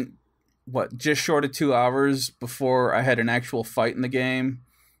 I went, just short of 2 hours before I had an actual fight in the game.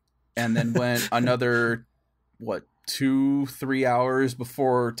 And then went another, 2-3 hours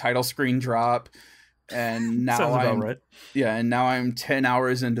before title screen drop. And now sounds about right. Yeah, and now I'm 10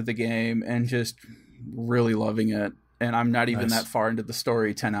 hours into the game and just really loving it. And I'm not even that far into the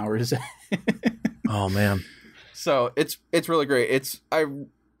story, 10 hours. Oh, man. So it's really great. I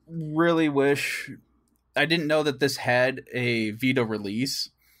really wish... I didn't know that this had a Vita release.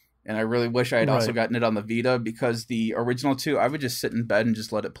 And I really wish I had also gotten it on the Vita, because the original 2, I would just sit in bed and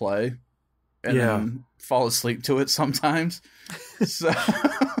just let it play. And then fall asleep to it sometimes. So a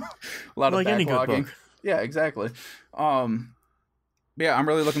lot of any good backlogging. book. Yeah, exactly. Yeah, I'm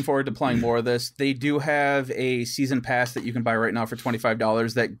really looking forward to playing more of this. They do have a season pass that you can buy right now for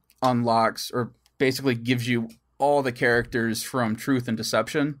 $25 that unlocks, or basically gives you all the characters from Truth and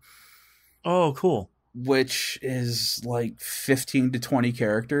Deception. Oh, cool. Which is like 15 to 20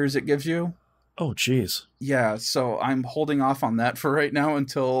 characters it gives you. Oh, geez. Yeah, so I'm holding off on that for right now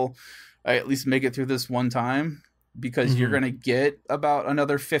until I at least make it through this one time, because you're going to get about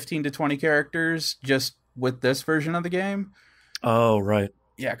another 15 to 20 characters just with this version of the game. Oh, right.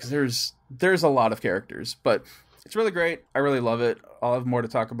 Yeah, because there's a lot of characters, but it's really great. I really love it. I'll have more to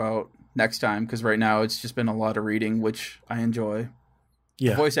talk about next time, because right now it's just been a lot of reading, which I enjoy.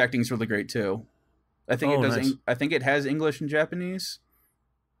 Yeah. The voice acting is really great too. I think it does. Nice. I think it has English and Japanese.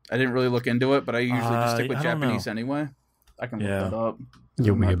 I didn't really look into it, but I usually just stick with Japanese anyway. I can look that up.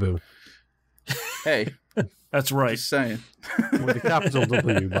 Boo. Hey, that's right. Just saying. With a capital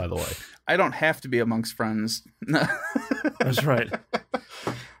W, by the way. I don't have to be amongst friends. That's right.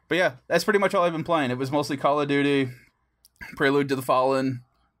 But yeah, that's pretty much all I've been playing. It was mostly Call of Duty, Prelude to the Fallen,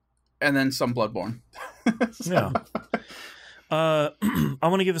 and then some Bloodborne. Yeah. I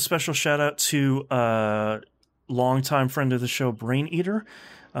want to give a special shout out to longtime friend of the show, Brain Eater.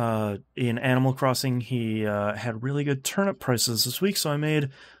 In Animal Crossing, he had really good turnip prices this week, so I made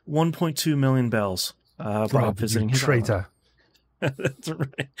 1.2 million bells by visiting his traitor. That's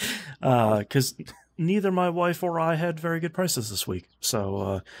right. Because neither my wife or I had very good prices this week,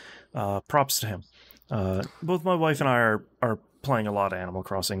 so props to him. Both my wife and I are playing a lot of Animal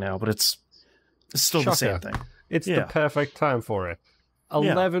Crossing now, but it's still the same thing. It's the perfect time for it.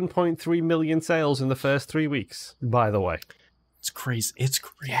 11.3 million sales in the first 3 weeks, by the way. It's crazy. It's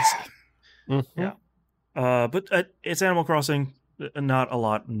crazy. Yeah. Mm-hmm. Yeah. But it's Animal Crossing. Not a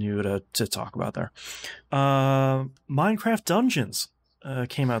lot new to talk about there. Minecraft Dungeons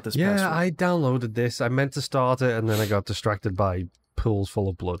came out this past week. Yeah, I downloaded this. I meant to start it, and then I got distracted by pools full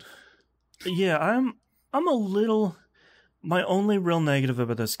of blood. Yeah, I'm a little... My only real negative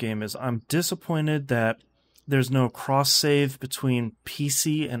about this game is I'm disappointed that there's no cross-save between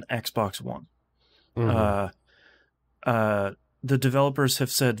PC and Xbox One. Mm-hmm. The developers have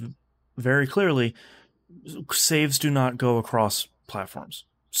said very clearly saves do not go across platforms.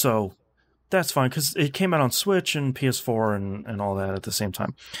 So that's fine, because it came out on Switch and PS4 and all that at the same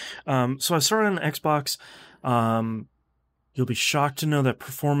time. So I started on Xbox. You'll be shocked to know that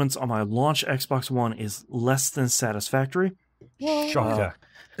performance on my launch Xbox One is less than satisfactory. Shocker.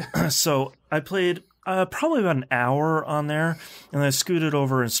 So I played probably about an hour on there, and then I scooted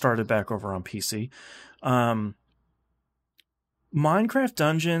over and started back over on PC. Minecraft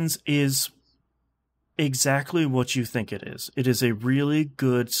Dungeons is exactly what you think it is. It is a really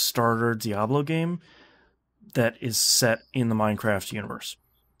good starter Diablo game that is set in the Minecraft universe.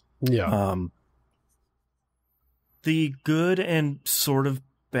 Yeah. The good and sort of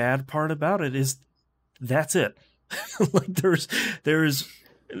bad part about it is that's it. Like there's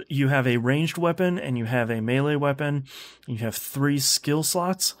you have a ranged weapon and you have a melee weapon. You have 3 skill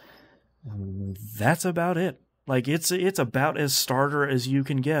slots. That's about it. Like it's about as starter as you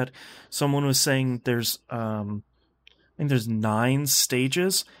can get. Someone was saying there's I think there's 9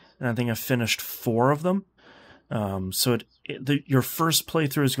 stages, and I think I finished 4 of them. So your first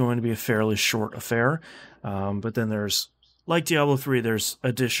playthrough is going to be a fairly short affair, but then there's like Diablo 3, there's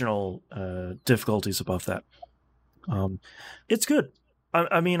additional difficulties above that. It's good.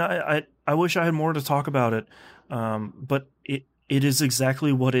 I mean, I wish I had more to talk about it, but it is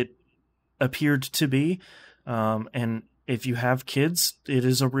exactly what it appeared to be. And if you have kids, it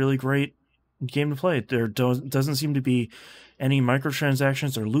is a really great game to play. There doesn't seem to be any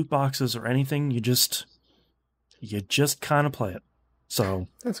microtransactions or loot boxes or anything. You just kind of play it. So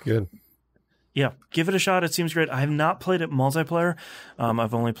that's good. Yeah, give it a shot. It seems great. I have not played it multiplayer.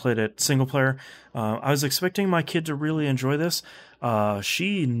 I've only played it single player. I was expecting my kid to really enjoy this.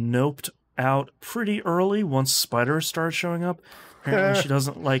 She noped out pretty early once spiders started showing up. Apparently she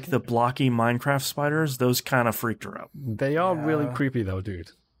doesn't like the blocky Minecraft spiders. Those kind of freaked her out. They are really creepy though,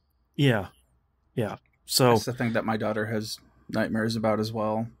 dude. Yeah. So that's the thing that my daughter has nightmares about as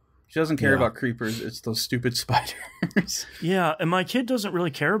well. She doesn't care about creepers. It's those stupid spiders. Yeah, and my kid doesn't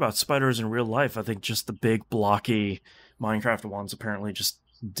really care about spiders in real life. I think just the big, blocky Minecraft ones apparently just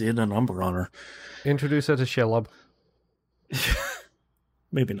did a number on her. Introduce her to Shelob.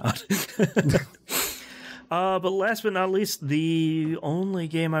 Maybe not. But last but not least, the only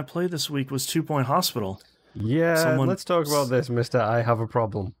game I played this week was 2 Point Hospital. Yeah, let's talk about this, mister. I have a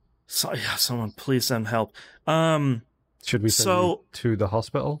problem. So, yeah, someone please send help. Should we send you to the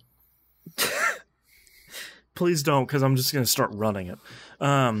hospital? Please don't, because I'm just going to start running it.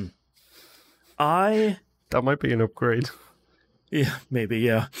 That might be an upgrade. Yeah, maybe,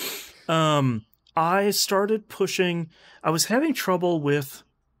 yeah. I started pushing... I was having trouble with,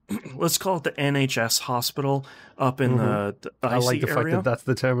 let's call it the NHS hospital up in the IC I like the area. fact that that's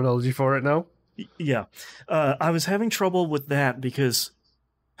the terminology for it now. Yeah. I was having trouble with that because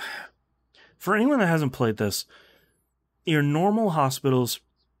for anyone that hasn't played this, your normal hospitals,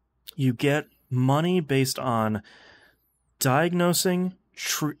 you get money based on diagnosing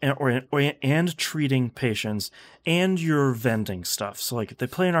and treating patients and your vending stuff. So like if they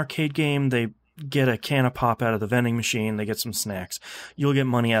play an arcade game, they get a can of pop out of the vending machine, they get some snacks. You'll get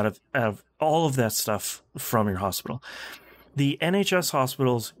money out of all of that stuff from your hospital. The NHS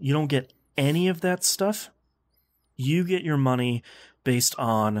hospitals, you don't get any of that stuff. You get your money based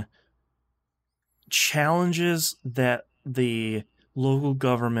on challenges that the local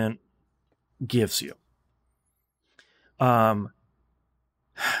government gives you.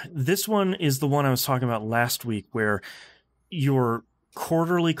 This one is the one I was talking about last week, where your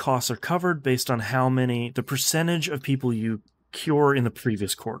quarterly costs are covered based on the percentage of people you cure in the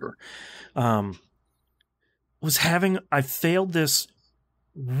previous quarter. I failed this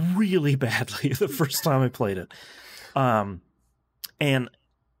really badly the first time I played it. And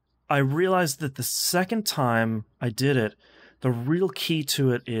I realized that the second time I did it, the real key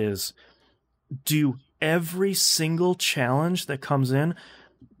to it is do every single challenge that comes in.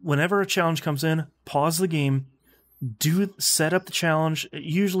 Whenever a challenge comes in, pause the game, set up the challenge.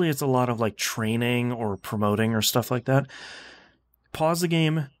 Usually it's a lot of like training or promoting or stuff like that. Pause the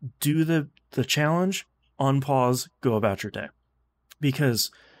game, do the challenge, unpause, go about your day.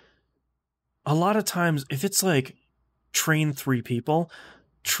 Because a lot of times, if it's like train 3 people,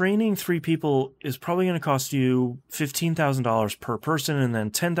 training 3 people is probably going to cost you $15,000 per person and then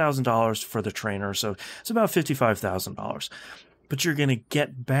 $10,000 for the trainer. So it's about $55,000. But you're going to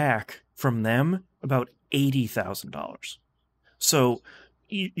get back from them about $80,000. So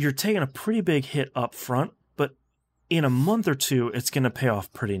you're taking a pretty big hit up front, but in a month or two, it's going to pay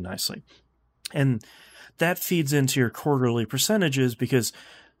off pretty nicely. And that feeds into your quarterly percentages, because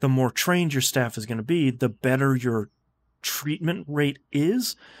the more trained your staff is going to be, the better your treatment rate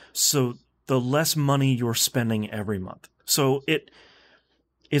is, so the less money you're spending every month. So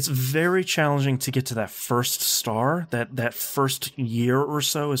it's very challenging to get to that first star. That first year or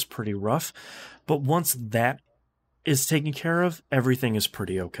so is pretty rough, but once that is taken care of, everything is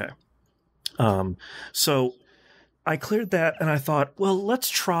pretty okay. So I cleared that and I thought, well, let's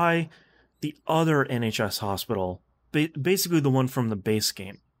try the other NHS hospital, basically the one from the base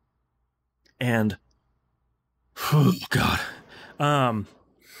game. And oh God,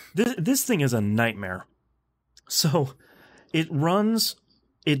 this thing is a nightmare. So it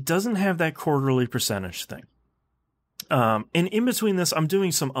doesn't have that quarterly percentage thing. And in between this, I'm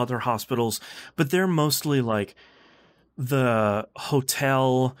doing some other hospitals, but they're mostly like the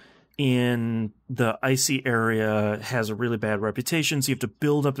hotel in the icy area has a really bad reputation, so you have to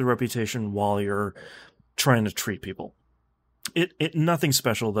build up the reputation while you're trying to treat people. It nothing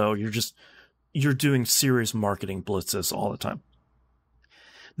special though. You're doing serious marketing blitzes all the time.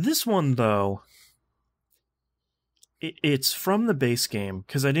 This one though, it's from the base game,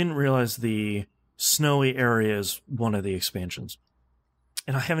 because I didn't realize the snowy area is one of the expansions.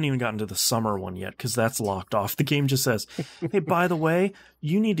 and I haven't even gotten to the summer one yet because that's locked off. The game just says, hey, by the way,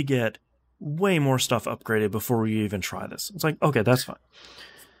 you need to get way more stuff upgraded before we even try this. It's like, okay, that's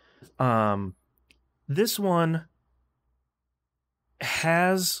fine. This one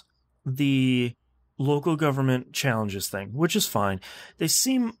has the local government challenges thing, which is fine. They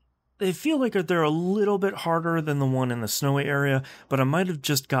feel like they're a little bit harder than the one in the snowy area, but I might have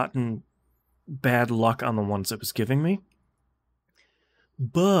just gotten bad luck on the ones it was giving me.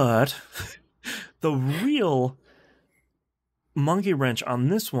 But the real monkey wrench on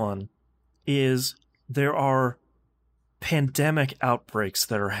this one is there are pandemic outbreaks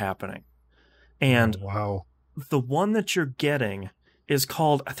that are happening. And wow. The one that you're getting is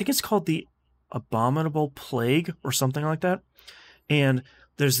called, I think it's called the Abominable Plague or something like that. And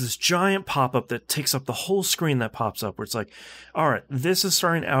there's this giant pop-up that takes up the whole screen that pops up where it's like, all right, this is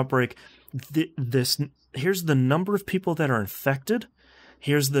starting to outbreak. Here's the number of people that are infected.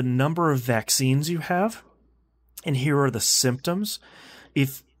 Here's the number of vaccines you have. And here are the symptoms.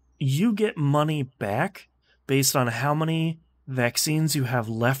 If you get money back based on how many vaccines you have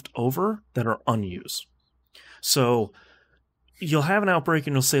left over that are unused. So you'll have an outbreak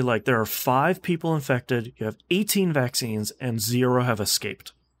and you'll say, like, there are 5 people infected, you have 18 vaccines, and 0 have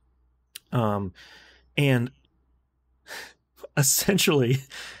escaped. And essentially,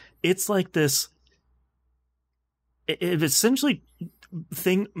 it's like this. It essentially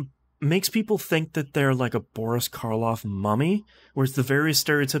makes people think that they're like a Boris Karloff mummy, where it's the very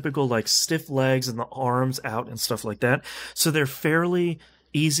stereotypical, like, stiff legs and the arms out and stuff like that. So they're fairly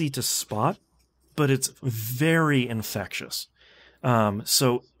easy to spot, but it's very infectious.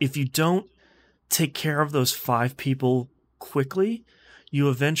 So if you don't take care of those 5 people quickly, you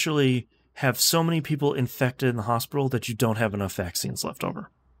eventually have so many people infected in the hospital that you don't have enough vaccines left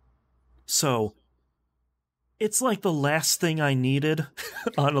over. So it's like the last thing I needed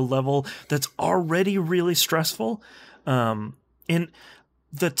on a level that's already really stressful. And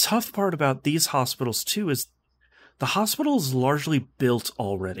the tough part about these hospitals too is the hospital is largely built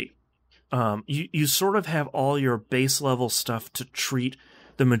already. You sort of have all your base level stuff to treat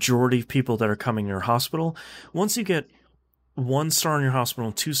the majority of people that are coming to your hospital. Once you get 1 star in your hospital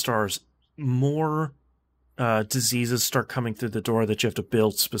and 2 stars, more diseases start coming through the door that you have to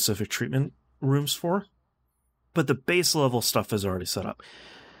build specific treatment rooms for. But the base level stuff is already set up.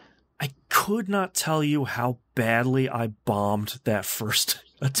 I could not tell you how badly I bombed that first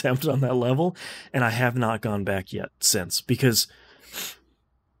attempt on that level, and I have not gone back yet since, because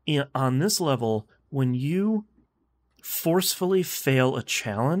on this level, when you forcefully fail a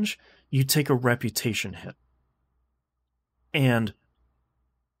challenge, you take a reputation hit. And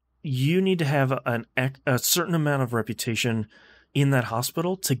you need to have a certain amount of reputation in that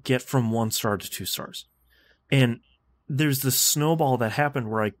hospital to get from 1 star to 2 stars. And there's this snowball that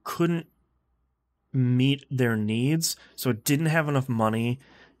happened where I couldn't meet their needs, so I didn't have enough money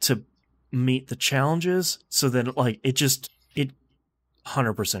to meet the challenges, so that, like, it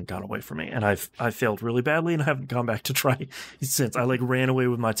 100% got away from me, and I failed really badly, and I haven't gone back to try since. I, like, ran away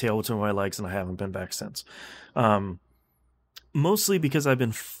with my tail between my legs, and I haven't been back since. Mostly because I've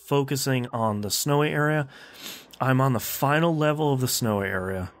been focusing on the snowy area. I'm on the final level of the snowy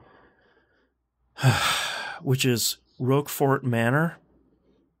area, which is Roquefort Manor.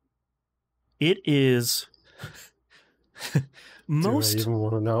 It is most. Do I even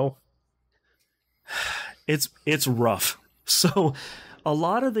want to know? It's rough. So a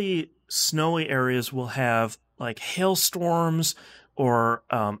lot of the snowy areas will have, like, hailstorms or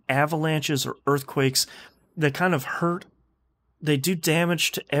avalanches or earthquakes that kind of hurt. They do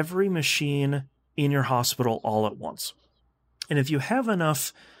damage to every machine in your hospital all at once. And if you have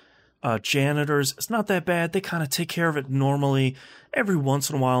enough janitors, it's not that bad. They kind of take care of it normally. Every once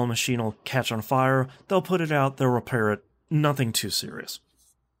in a while, a machine will catch on fire. They'll put it out. They'll repair it. Nothing too serious.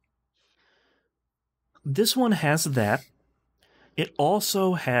 This one has that. It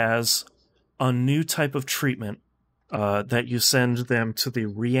also has a new type of treatment that you send them to the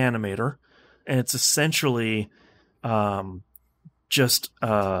reanimator. And it's essentially just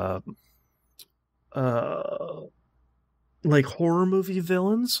like horror movie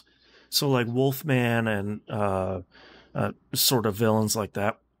villains. So like Wolfman and sort of villains like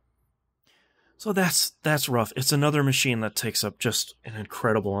that. So that's rough. It's another machine that takes up just an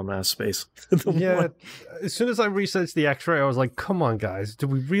incredible amount of space. Yeah, as soon as I researched the X-ray, I was like, come on, guys. Do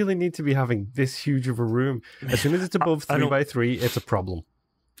we really need to be having this huge of a room? As soon as it's above 3x3, it's a problem.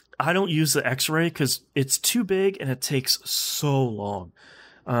 I don't use the X-ray because it's too big and it takes so long.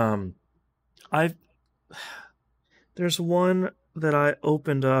 There's one that I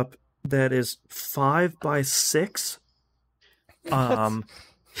opened up that is 5x6,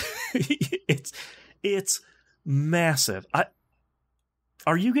 It's massive.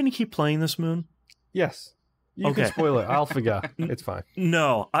 Are you going to keep playing this, Moon? Yes. You can spoil it. I'll forget. It's fine.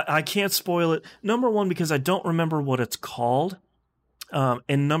 No, I can't spoil it. Number one, because I don't remember what it's called.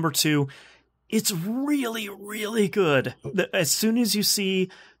 And number two, it's really, really good. As soon as you see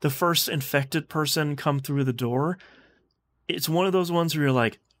the first infected person come through the door, it's one of those ones where you're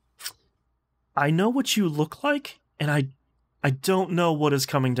like, I know what you look like, and I don't know what is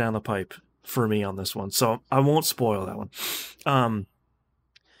coming down the pipe for me on this one, so I won't spoil that one.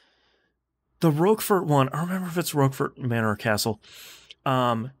 The Roquefort one, I don't remember if it's Roquefort Manor or Castle.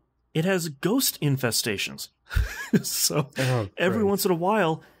 It has ghost infestations. So every once in a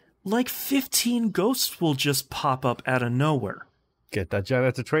while, like 15 ghosts will just pop up out of nowhere. Get that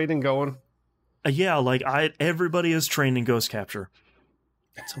janitor training going. Yeah, like everybody is trained in ghost capture.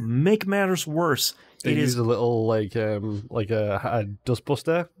 To make matters worse, they use a little like a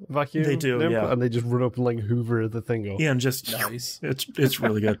dustbuster vacuum. They do, yeah, and they just run up and like hoover the thing up. Yeah, and just nice. It's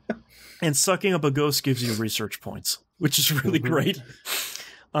really good. And sucking up a ghost gives you research points, which is really great.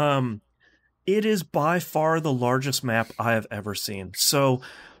 It is by far the largest map I have ever seen. So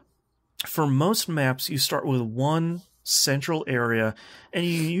for most maps, you start with one central area, and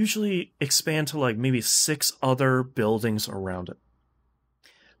you usually expand to like maybe 6 other buildings around it.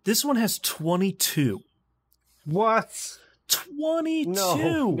 This one has 22. What? 22?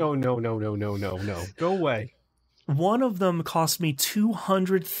 No. Go away. One of them cost me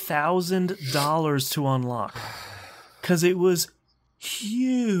 $200,000 to unlock because it was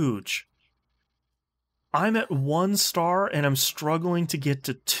huge. I'm at 1 star and I'm struggling to get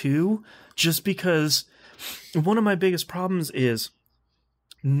to 2 just because one of my biggest problems is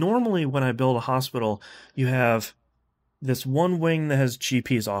normally when I build a hospital, you have this one wing that has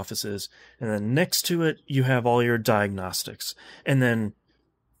GP's offices, and then next to it, you have all your diagnostics. And then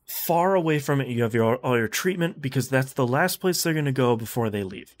far away from it, you have all your treatment, because that's the last place they're going to go before they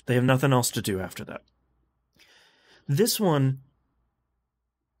leave. They have nothing else to do after that. This one,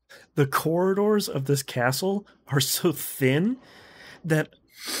 the corridors of this castle are so thin that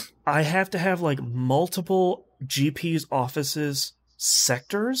I have to have like multiple GP's offices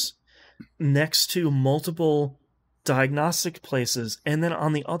sectors next to multiple diagnostic places, and then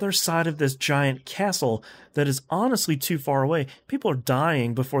on the other side of this giant castle that is honestly too far away, people are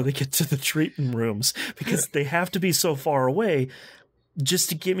dying before they get to the treatment rooms because they have to be so far away just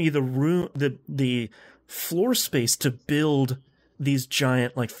to give me the room, the floor space to build these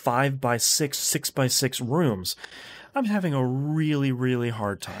giant like 5x6, 6x6 rooms. I'm having a really, really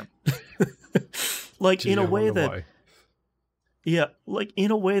hard time. Like in a way that, yeah, like in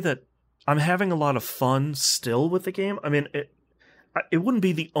a way that I'm having a lot of fun still with the game. I mean, it wouldn't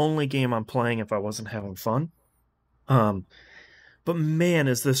be the only game I'm playing if I wasn't having fun. But man,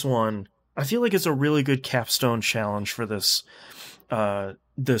 is this one... I feel like it's a really good capstone challenge for this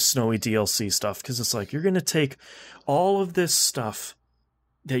the Snowy DLC stuff, because it's like, you're going to take all of this stuff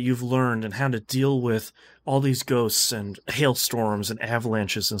that you've learned and how to deal with all these ghosts and hailstorms and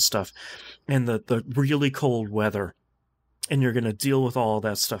avalanches and stuff, and the really cold weather, and you're going to deal with all of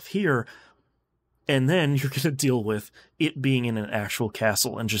that stuff here, and then you're going to deal with it being in an actual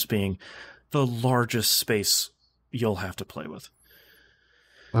castle and just being the largest space you'll have to play with.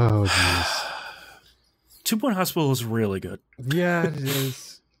 Oh, jeez. 2 Point Hospital is really good. Yeah, it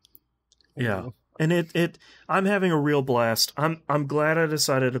is. Yeah. And I'm having a real blast. I'm glad I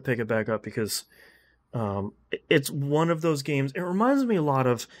decided to pick it back up because it's one of those games. It reminds me a lot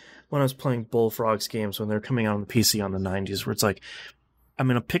of when I was playing Bullfrogs games when they're coming out on the PC on the 90s, where it's like, I'm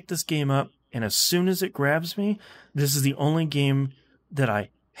going to pick this game up, and as soon as it grabs me, this is the only game that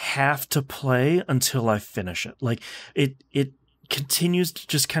I have to play until I finish it. Like, it continues to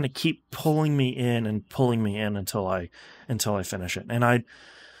just kind of keep pulling me in until I finish it. And I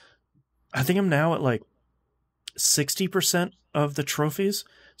think I'm now at like 60% of the trophies.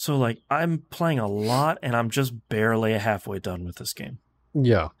 So like I'm playing a lot and I'm just barely halfway done with this game.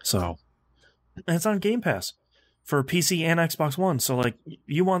 Yeah. So, and it's on Game Pass for PC and Xbox One. So like,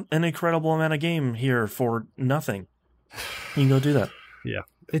 you want an incredible amount of game here for nothing, you can go do that. Yeah.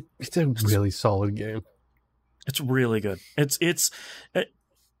 It's a really solid game. It's really good.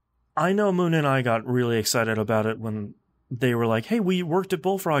 I know Moon and I got really excited about it when they were like, hey, we worked at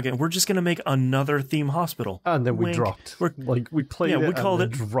Bullfrog and we're just going to make another theme hospital. And then we Wink. dropped. We played it. Yeah, we called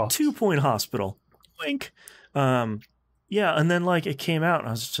it dropped. 2 Point Hospital. Wink. Yeah, and then like it came out and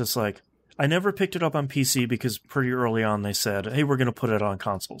I was just like, I never picked it up on PC because pretty early on they said, hey, we're going to put it on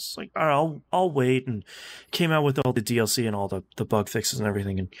consoles. Like, all right, I'll wait, and came out with all the DLC and all the bug fixes and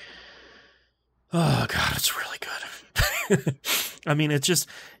everything. And oh god, it's really good. I mean,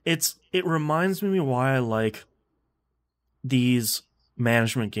 it reminds me why I like these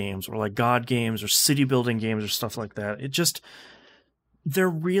management games or like God games or city building games or stuff like that. They're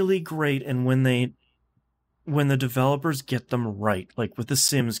really great. And when the developers get them right, like with the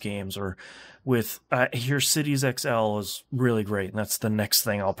Sims games or with here Cities XL is really great. And that's the next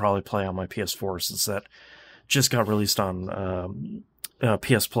thing I'll probably play on my PS4 since that just got released on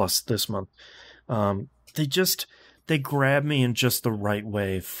PS Plus this month. They grab me in just the right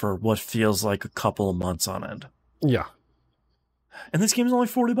way for what feels like a couple of months on end. Yeah. And this game's only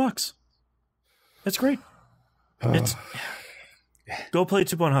 $40. It's great. Go play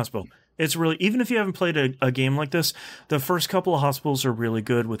 2 Point Hospital. It's really, even if you haven't played a game like this, the first couple of hospitals are really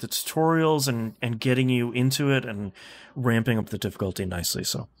good with the tutorials and getting you into it and ramping up the difficulty nicely.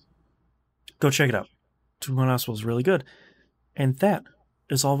 So go check it out. 2 Point Hospital is really good. And that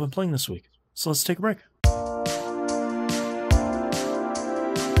is all I've been playing this week. So let's take a break.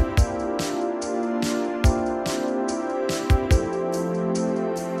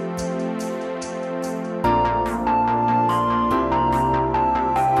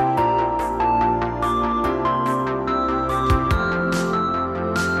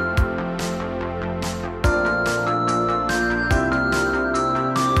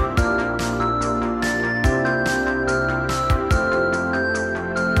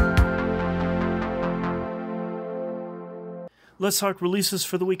 Let's talk releases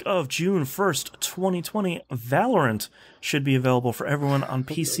for the week of June 1st, 2020. Valorant should be available for everyone on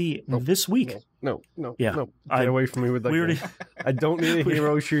PC this week. No. Get away from me with that game. I don't need a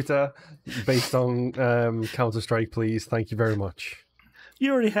hero shooter based on Counter-Strike, please. Thank you very much.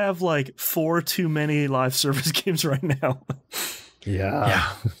 You already have like 4 too many live service games right now.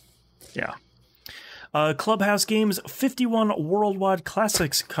 Yeah. Clubhouse Games 51 Worldwide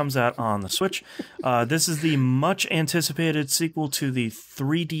Classics comes out on the Switch. This is the much anticipated sequel to the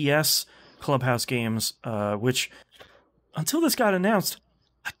 3DS Clubhouse Games, which, until this got announced,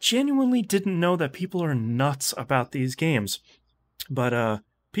 I genuinely didn't know that people are nuts about these games. But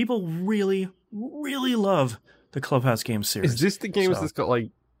people really, really love the Clubhouse Games series. Is this the games that's got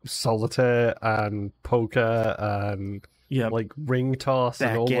like solitaire and poker and... Yeah, like ring toss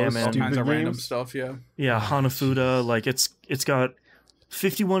and all those all kinds of random stuff. Yeah, Hanafuda. Like it's got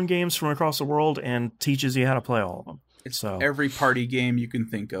 51 games from across the world and teaches you how to play all of them. It's every party game you can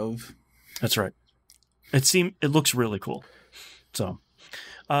think of. That's right. It looks really cool. So,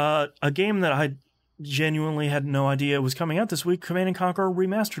 a game that I genuinely had no idea was coming out this week: Command & Conquer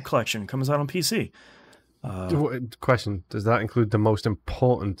Remastered Collection comes out on PC. Question: does that include the most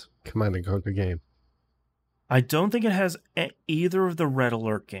important Command & Conquer game? I don't think it has either of the Red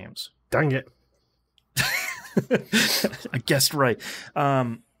Alert games. Dang it. I guessed right.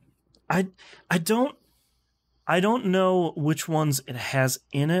 I don't know which ones it has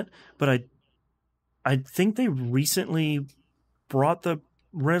in it, but I think they recently brought the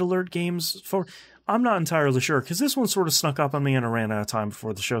Red Alert games forward. I'm not entirely sure because this one sort of snuck up on me and I ran out of time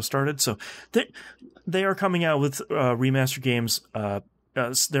before the show started. So they are coming out with remastered games.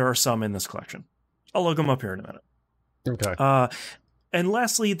 There are some in this collection. I'll look them up here in a minute. Okay. And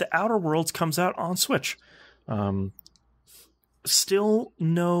lastly, The Outer Worlds comes out on Switch. Still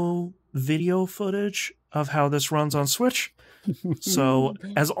no video footage of how this runs on Switch. So,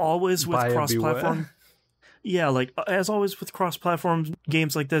 as always with cross-platform... Yeah, like, as always with cross-platform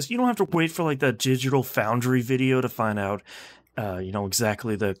games like this, you don't have to wait for, like, the Digital Foundry video to find out,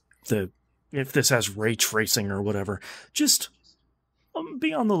 exactly the if this has ray tracing or whatever. Just...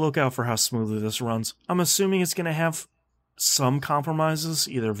 be on the lookout for how smoothly this runs. I'm assuming it's going to have some compromises,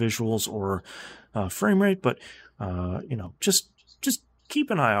 either visuals or frame rate, but just keep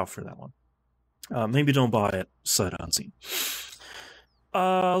an eye out for that one. Maybe don't buy it sight unseen.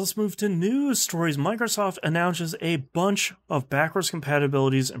 Let's move to news stories. Microsoft announces a bunch of backwards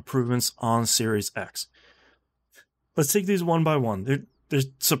compatibilities improvements on Series X. Let's take these one by one.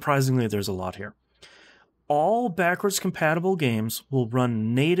 Surprisingly, there's a lot here. All backwards compatible games will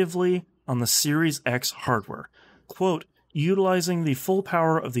run natively on the Series X hardware, quote, utilizing the full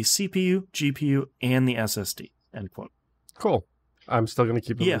power of the CPU, GPU, and the SSD, end quote. Cool. I'm still going to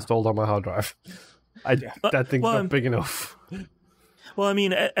keep it installed on my hard drive. That thing's not big enough. Well, I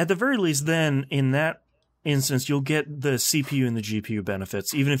mean, at the very least, then, in that instance, you'll get the CPU and the GPU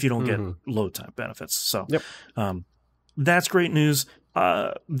benefits, even if you don't get load time benefits. So that's great news.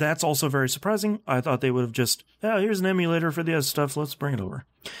 That's also very surprising. I thought they would have just, here's an emulator for the other stuff. Let's bring it over.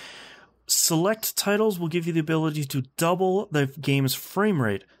 Select titles will give you the ability to double the game's frame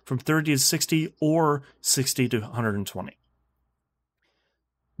rate from 30 to 60 or 60 to 120.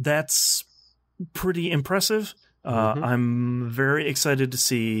 That's pretty impressive. I'm very excited to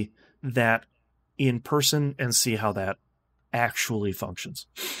see that in person and see how that actually functions.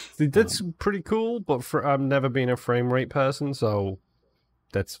 See, that's pretty cool, but I've never been a frame rate person, so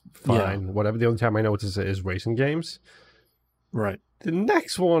that's fine. Yeah. Whatever. The only time I notice it is racing games. Right. The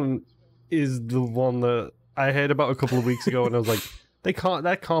next one is the one that I heard about a couple of weeks ago, and I was like,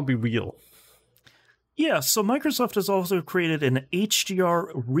 that can't be real. Yeah, so Microsoft has also created an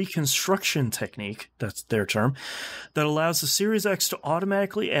HDR reconstruction technique, that's their term, that allows the Series X to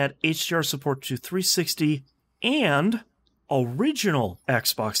automatically add HDR support to 360 and original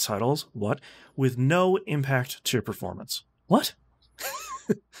Xbox titles, with no impact to performance. What?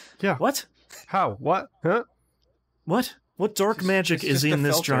 Yeah. What? How? What? Huh? What? What dark magic is in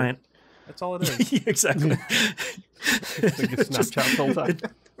this giant... That's all it is. Yeah, exactly. Like a Snapchat filter.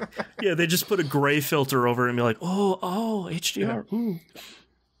 Yeah, they just put a gray filter over it and be like, oh, HDR. Yeah. Ooh.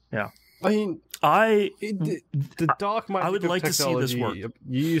 Yeah. I mean, the dark magic I would like to see this work. You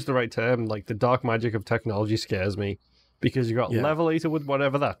used the right term. Like, the dark magic of technology scares me because you got Levelator with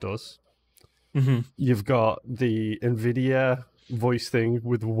whatever that does. Mm-hmm. You've got the NVIDIA voice thing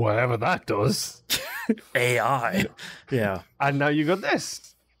with whatever that does. AI. Yeah. And now you got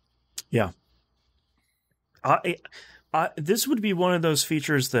this. Yeah. This would be one of those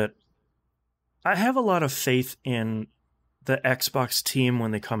features that I have a lot of faith in the Xbox team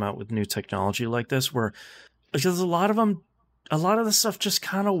when they come out with new technology like this, because a lot of the stuff just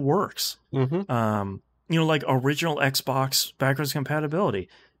kind of works. Mm-hmm. Like original Xbox backwards compatibility.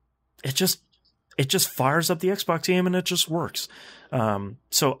 It just fires up the Xbox team and it just works.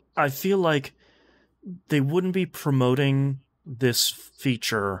 So I feel like they wouldn't be promoting this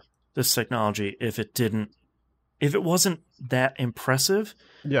feature, this technology, if it wasn't that impressive.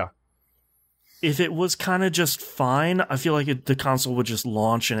 Yeah. If it was kind of just fine, I feel like the console would just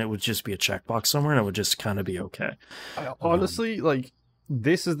launch and it would just be a checkbox somewhere and it would just kind of be okay. Honestly,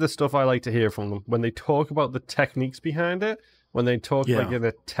 this is the stuff I like to hear from them. When they talk about the techniques behind it, when they talk in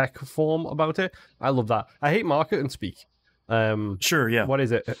a tech form about it, I love that. I hate marketing speak. Sure, yeah. What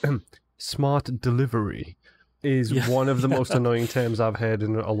is it? Smart delivery is one of the most annoying terms I've heard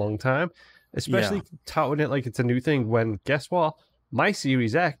in a long time. Especially touting it like it's a new thing when, guess what? My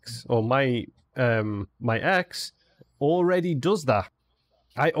Series X or my X already does that.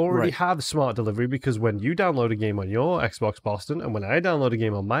 I already have smart delivery because when you download a game on your Xbox Boston and when I download a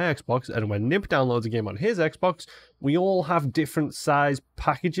game on my Xbox and when Nip downloads a game on his Xbox, we all have different size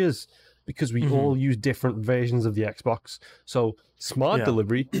packages because we all use different versions of the Xbox. So smart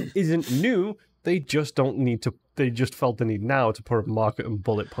delivery isn't new. They just don't need to. They just felt the need now to put a marketing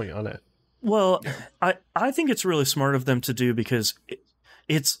bullet point on it. Well, I think it's really smart of them to do because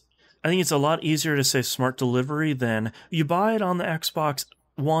I think it's a lot easier to say smart delivery than you buy it on the Xbox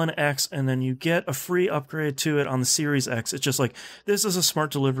One X and then you get a free upgrade to it on the Series X. It's just like, this is a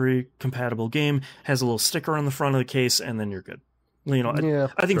smart delivery compatible game, has a little sticker on the front of the case, and then you're good.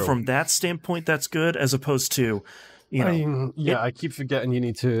 I think from that standpoint, that's good, as opposed to, I keep forgetting you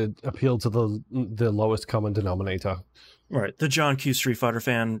need to appeal to the lowest common denominator. Right. The John Q. Street Fighter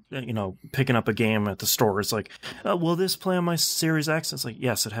fan, picking up a game at the store is like, will this play on my Series X? It's like,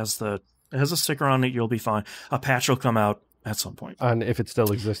 yes, it has a sticker on it. You'll be fine. A patch will come out at some point. And if it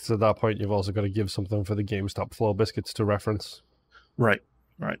still exists at that point, you've also got to give something for the GameStop floor biscuits to reference. Right.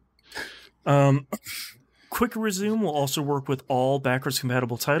 Quick Resume will also work with all backwards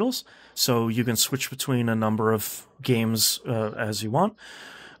compatible titles, so you can switch between a number of games as you want.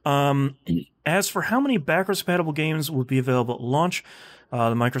 As for how many backwards compatible games will be available at launch, the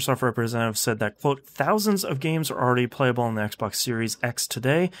Microsoft representative said that, quote, thousands of games are already playable on the Xbox Series X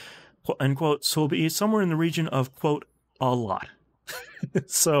today, end quote, so it'll be somewhere in the region of, quote, a lot.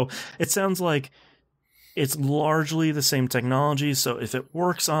 So it sounds like it's largely the same technology, so if it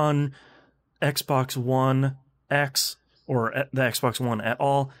works on Xbox One X or the Xbox One at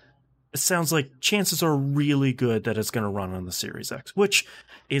all, it sounds like chances are really good that it's going to run on the Series X, which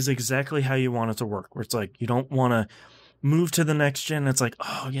is exactly how you want it to work, where it's like you don't want to move to the next gen. It's like,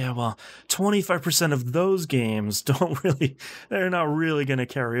 25% of those games they're not really going to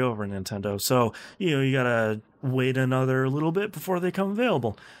carry over Nintendo. So, you got to wait another little bit before they come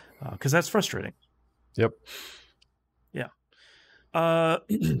available, because that's frustrating. Yep. Yeah.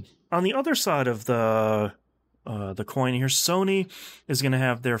 On the other side of the coin here, Sony is going to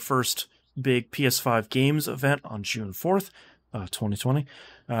have their first big PS5 games event on June 4th, 2020.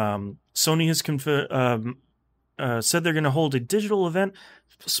 Sony has said they're going to hold a digital event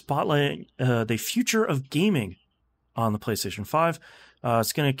spotlighting the future of gaming on the PlayStation 5.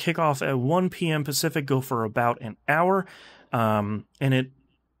 It's going to kick off at 1 p.m. Pacific, go for about an hour. And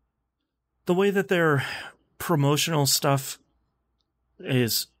the way that they're promotional stuff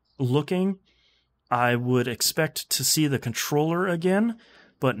is looking, I would expect to see the controller again,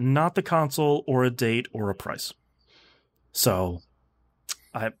 but not the console or a date or a price. So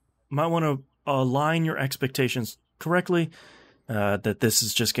I might want to align your expectations correctly, that this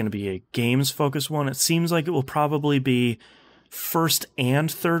is just going to be a games-focused one. It seems like it will probably be first and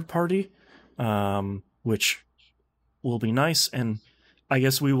third party, which will be nice. And I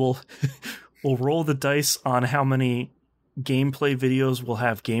guess we will we'll roll the dice on how many gameplay videos will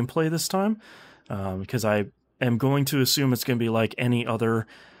have gameplay this time, because I am going to assume it's going to be like any other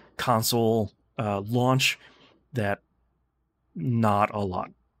console launch, that not a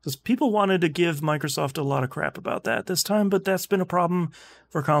lot. Because people wanted to give Microsoft a lot of crap about that this time, but that's been a problem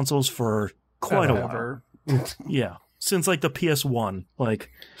for consoles for quite a while. Yeah, since like the PS1. Like,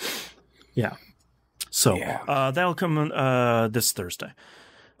 yeah. So that'll come this Thursday.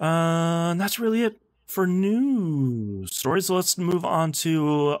 And that's really it for news stories. So let's move on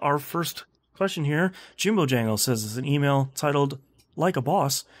to our first question here. Jimbo Jangle says it's an email titled "Like a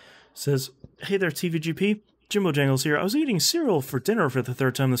Boss." Says, "Hey there, TVGP. Jimbo Jangles here. I was eating cereal for dinner for the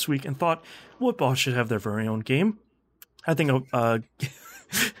third time this week and thought, what boss should have their very own game? I think a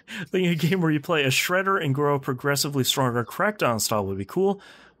game where you play a shredder and grow a progressively stronger Crackdown style would be cool.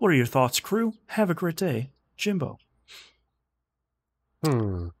 What are your thoughts, crew? Have a great day, Jimbo."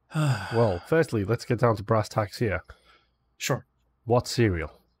 Well, firstly, let's get down to brass tacks here. Sure. What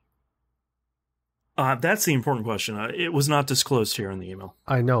cereal? That's the important question. It was not disclosed here in the email.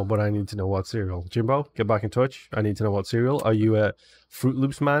 I know, but I need to know what cereal. Jimbo, get back in touch. I need to know what cereal. Are you a Fruit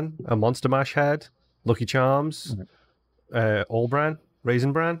Loops man? A Monster Mash head? Lucky Charms? All Bran?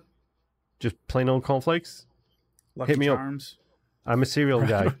 Raisin Bran? Just plain old cornflakes? Lucky Hit me Charms. Up. I'm a cereal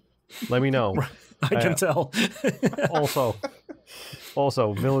guy. Let me know. I can tell.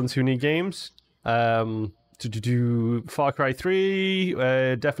 also, villains who need games. To Far Cry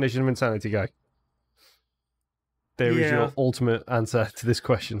 3, definition of insanity guy. There is your ultimate answer to this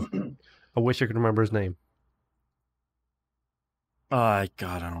question. I wish I could remember his name. God,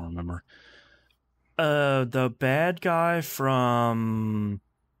 I don't remember. The bad guy from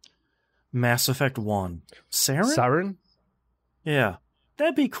Mass Effect 1. Saren? Yeah.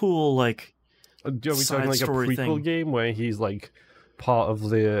 That'd be cool, like, are we talking like a prequel thing. Game where he's like part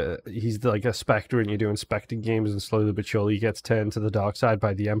of he's like a Spectre and you're doing Spectre games and slowly but surely he gets turned to the dark side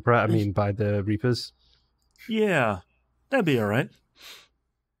by the Emperor, by the Reapers? Yeah, that'd be all right.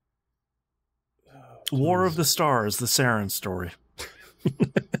 War of the Stars, the Saren story.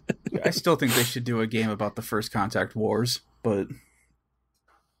 I still think they should do a game about the First Contact Wars, but...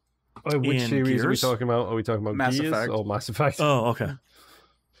 which series Gears? Are we talking about? Are we talking about Mass Gears Effect? or Mass Effect? Oh, okay.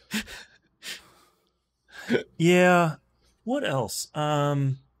 Yeah. What else?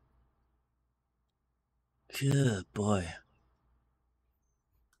 Good boy.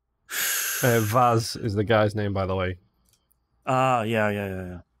 Vaz is the guy's name, by the way.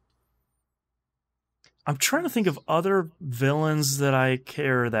 Yeah. I'm trying to think of other villains that I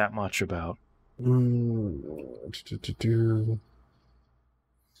care that much about.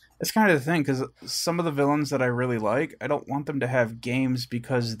 It's kind of the thing, because some of the villains that I really like, I don't want them to have games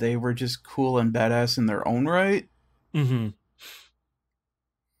because they were just cool and badass in their own right. Mm-hmm.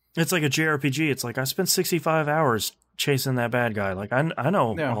 It's like a JRPG. It's like, I spent 65 hours chasing that bad guy. Like, I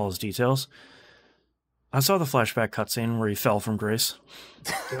know all his details. I saw the flashback cutscene where he fell from grace.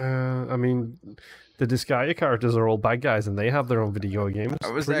 The Disgaea characters are all bad guys, and they have their own video games. I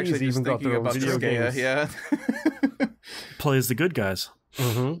was actually just thinking about Disgaea, yeah. Plays the good guys.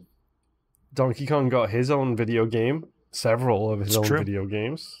 Mm-hmm. Donkey Kong got his own video game. Several of his own video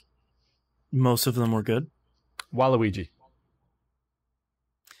games. Most of them were good. Waluigi.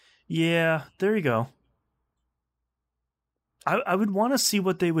 Yeah, there you go. I would want to see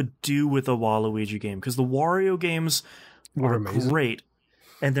what they would do with a Waluigi game, because the Wario games are great,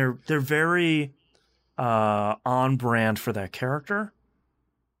 and they're very on brand for that character.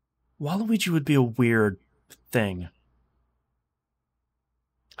 Waluigi would be a weird thing.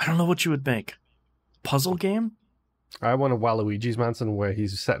 I don't know what you would make. Puzzle game? I want a Waluigi's Mansion where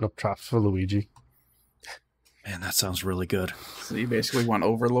he's setting up traps for Luigi. Man, that sounds really good. So you basically want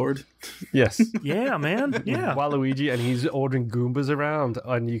Overlord? Yes. Yeah, man. Yeah. Waluigi, and he's ordering Goombas around,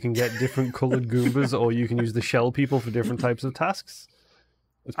 and you can get different colored Goombas, or you can use the shell people for different types of tasks.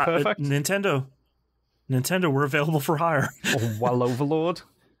 It's perfect. Nintendo, we're available for hire. Overlord.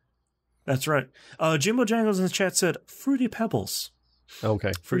 That's right. Jimbo Jangles in the chat said Fruity Pebbles.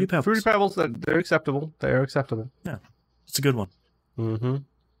 Okay. Fruity Pebbles. Fruity Pebbles, they're acceptable. They are acceptable. Yeah. It's a good one. Mm-hmm.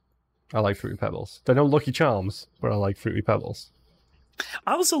 I like Fruity Pebbles. They're no Lucky Charms, but I like Fruity Pebbles.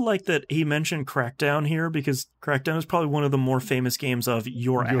 I also like that he mentioned Crackdown here, because Crackdown is probably one of the more famous games of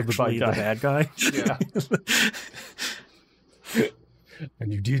you're actually the bad guy. Yeah.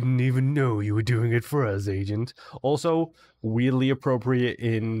 And you didn't even know you were doing it for us, Agent. Also, weirdly appropriate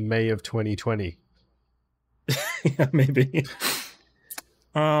in May of 2020. Yeah, maybe.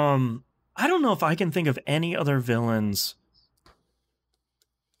 I don't know if I can think of any other villains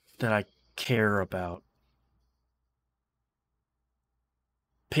that I care about.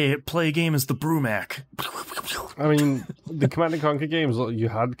 Play a game as the Brumac. I mean, the Command & Conquer games, you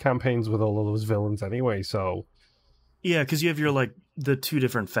had campaigns with all of those villains anyway, so... Yeah, because you have your, like, the two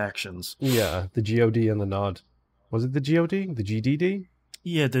different factions. Yeah, the GOD and the Nod. Was it the GOD? The GDD?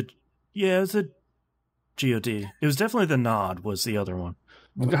 Yeah, it was the GOD. It was definitely the Nod was the other one.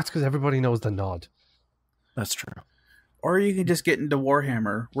 That's because everybody knows the Nod. That's true. Or you can just get into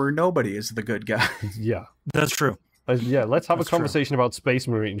Warhammer, where nobody is the good guy. Yeah. That's true. Yeah, let's have a conversation about Space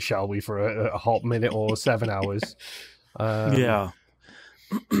Marine, shall we, for a hot minute or 7 hours. Yeah.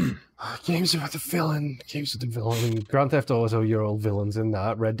 Games with the villain. Grand Theft Auto, you're all villains in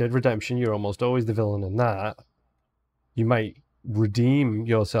that. Red Dead Redemption, you're almost always the villain in that. You might redeem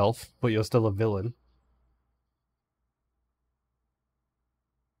yourself, but you're still a villain.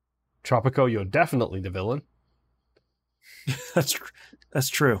 Tropico, you're definitely the villain. That's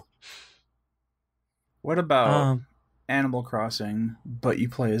true. What about Animal Crossing, but you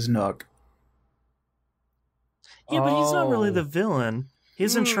play as Nook? Yeah, but he's not really the villain. He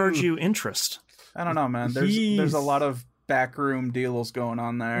doesn't charge you interest. I don't know, man. There's a lot of backroom deals going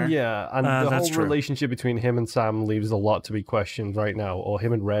on there. Yeah, and the whole relationship between him and Sam leaves a lot to be questioned right now, or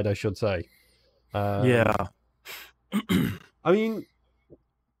him and Red, I should say. Yeah. I mean,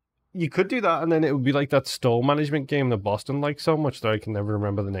 you could do that, and then it would be like that store management game that Boston likes so much that I can never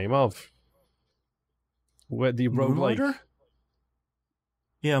remember the name of. Where the roguelike...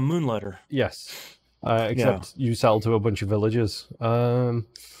 Yeah, Moonlighter. Yes. Except you sell to a bunch of villagers. And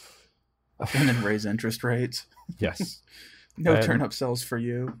then raise interest rates. Yes. No turnip sells for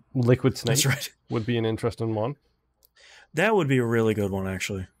you. Liquid Snake would be an interesting one. That would be a really good one,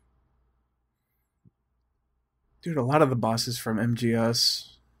 actually. Dude, a lot of the bosses from MGS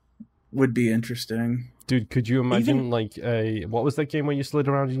would be interesting. Dude, could you imagine what was that game where you slid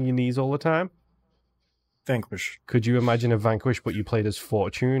around on your knees all the time? Vanquish. Could you imagine a Vanquish, but you played as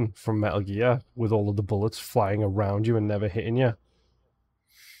Fortune from Metal Gear with all of the bullets flying around you and never hitting you?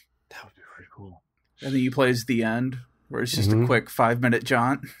 That would be pretty cool. And then you play as the end, where it's just a quick 5-minute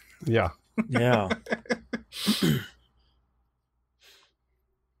jaunt. Yeah. Yeah.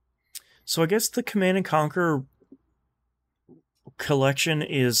 So I guess the Command & Conquer collection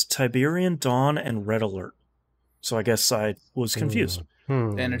is Tiberian, Dawn, and Red Alert. So I guess I was confused.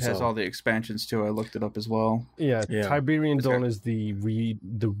 And it has all the expansions too. I looked it up as well. Yeah. Tiberian Dawn is the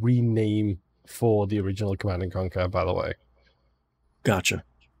rename for the original Command & Conquer, by the way. Gotcha.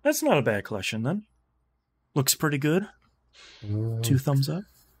 That's not a bad collection then. Looks pretty good. 2 thumbs up.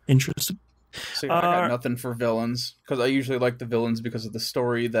 Interesting. See, I got nothing for villains, because I usually like the villains because of the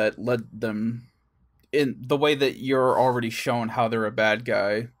story that led them in the way that you're already shown how they're a bad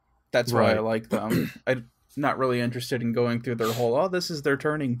guy. That's why I like them. I'm not really interested in going through their whole, this is their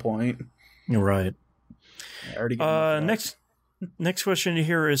turning point. You're right. I already get Next question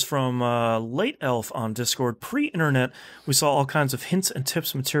here is from Late Elf on Discord. Pre-internet, we saw all kinds of hints and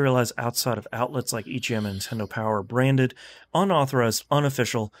tips materialize outside of outlets like EGM and Nintendo Power, branded, unauthorized,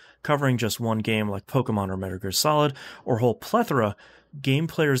 unofficial, covering just one game like Pokemon or Metal Gear Solid, or whole plethora. Game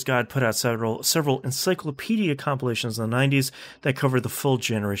Player's Guide put out several encyclopedia compilations in the 90s that covered the full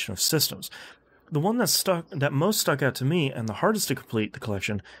generation of systems. The one that most stuck out to me, and the hardest to complete the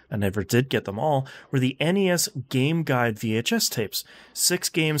collection, I never did get them all, were the NES Game Guide VHS tapes. 6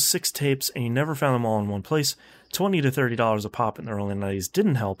 games, 6 tapes, and you never found them all in one place. $20 to $30 a pop in the early 90s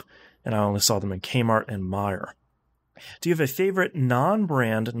didn't help, and I only saw them in Kmart and Meijer. Do you have a favorite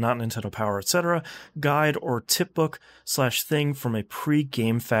non-brand, not Nintendo Power, etc., guide or tip book / thing from a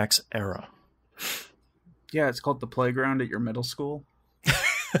pre-Game Facts era? Yeah, it's called The Playground at your middle school.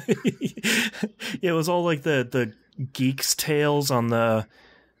 It was all like the geeks' tales on the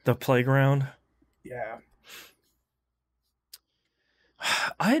playground. Yeah.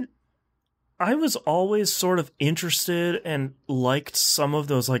 I was always sort of interested and liked some of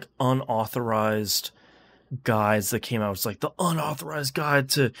those like unauthorized guides that came out. It's like the unauthorized guide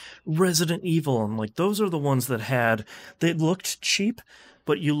to Resident Evil, and like those are the ones that they looked cheap,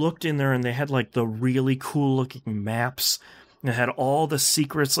 but you looked in there and they had like the really cool looking maps. It had all the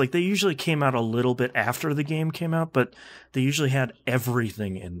secrets. Like, they usually came out a little bit after the game came out, but they usually had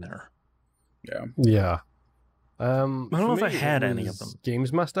everything in there. Yeah. Yeah. I don't know if I had any of them.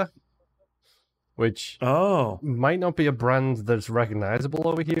 Games Master, which Oh, might not be a brand that's recognizable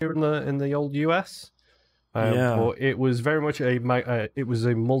over here in the old US. Yeah. But it was very much it was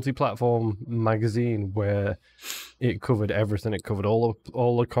a multi-platform magazine where it covered everything. It covered all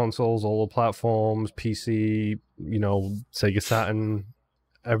the consoles, all the platforms, PC, Sega Saturn,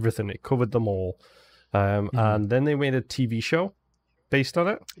 everything. It covered them all. And then they made a TV show based on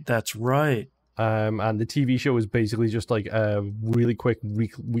it. That's right. And the TV show was basically just like a really quick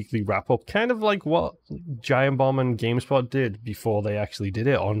weekly wrap-up, kind of like what Giant Bomb and GameSpot did before they actually did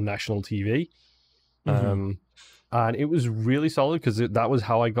it on national TV. And it was really solid because that was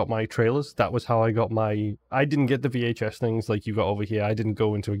how I got my trailers. That was how I got I didn't get the VHS things like you got over here. I didn't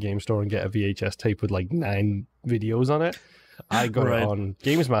go into a game store and get a VHS tape with like 9 videos on it. I got it on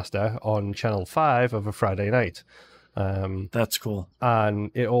Games Master on Channel 5 of a Friday night. That's cool. And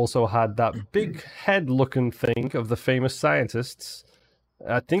it also had that big head-looking thing of the famous scientists.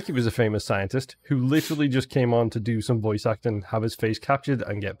 I think he was a famous scientist who literally just came on to do some voice acting, have his face captured,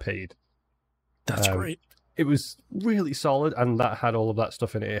 and get paid. That's great. It was really solid, and that had all of that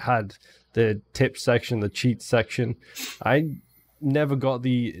stuff in it. It had the tips section, the cheat section. I never got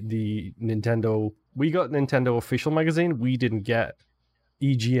the Nintendo. We got Nintendo official magazine. We didn't get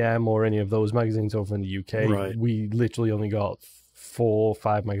EGM or any of those magazines over in the UK. Right. We literally only got 4 or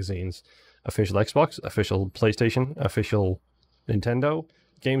 5 magazines: official Xbox, official PlayStation, official Nintendo,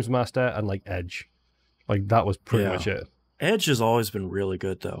 Games Master, and like Edge. Like that was pretty much it. Edge has always been really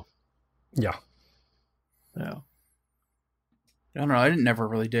good, though. Yeah. Yeah. I don't know. I never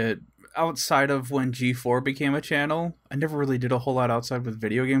really did outside of when G4 became a channel. I never really did a whole lot outside with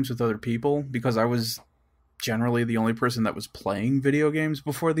video games with other people because I was generally the only person that was playing video games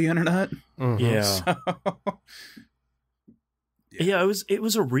before the internet. Yeah. So, yeah, it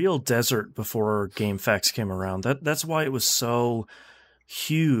was a real desert before GameFAQs came around. That's why it was so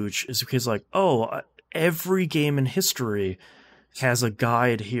huge. Is because like, every game in history has a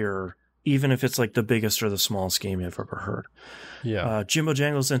guide here, even if it's like the biggest or the smallest game you've ever heard. Yeah. Jimbo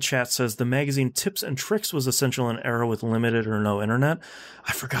Jangles in chat says the magazine Tips and Tricks was essential in an era with limited or no internet.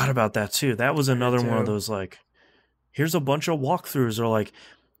 I forgot about that too. That was another one of those like, here's a bunch of walkthroughs or like,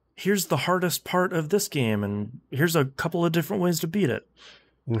 here's the hardest part of this game and here's a couple of different ways to beat it.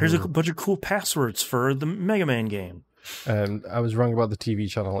 Here's a bunch of cool passwords for the Mega Man game. I was wrong about the TV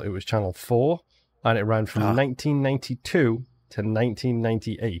channel. It was Channel 4 and it ran from 1992 to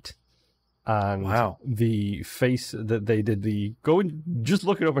 1998. And the face that they did go and just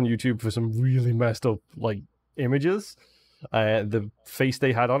look it up on YouTube for some really messed up like images. The face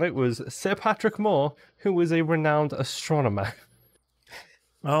they had on it was Sir Patrick Moore, who was a renowned astronomer.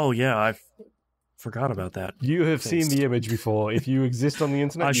 Oh yeah, I forgot about that. You have seen the image before. If you exist on the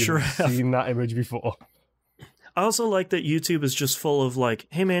internet, you've seen that image before. I also like that YouTube is just full of like,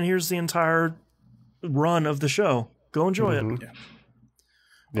 hey man, here's the entire run of the show. Go enjoy it.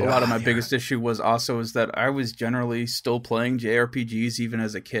 A lot of my biggest issue was that I was generally still playing JRPGs even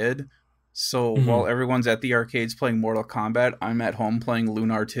as a kid. So while everyone's at the arcades playing Mortal Kombat, I'm at home playing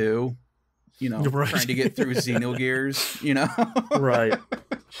Lunar 2, trying to get through Xenogears, Right.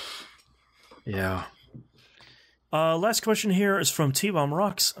 Yeah. Last question here is from T-Bomb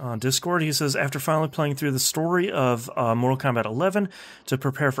Rocks on Discord. He says, after finally playing through the story of Mortal Kombat 11 to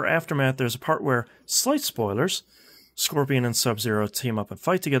prepare for Aftermath, there's a part where, slight spoilers, Scorpion and Sub-Zero team up and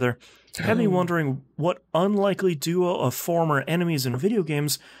fight together. Had me wondering what unlikely duo of former enemies in video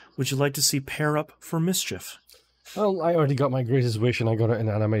games would you like to see pair up for mischief? Well, I already got my greatest wish and I got it in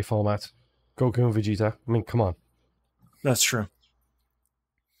anime format. Goku and Vegeta. I mean, come on. That's true.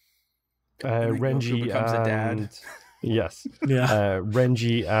 Renji becomes a dad. Yes. Yeah.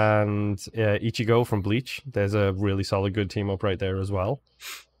 Renji and Ichigo from Bleach. There's a really solid good team up right there as well.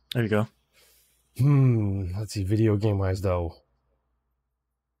 There you go. Let's see, video game wise though.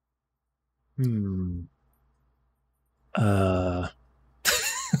 I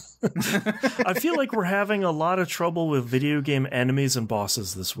feel like we're having a lot of trouble with video game enemies and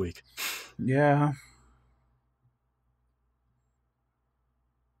bosses this week. Yeah.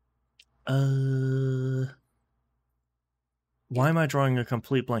 Why am I drawing a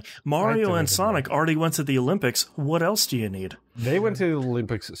complete blank? Mario and Sonic already went to the Olympics. What else do you need? They went to the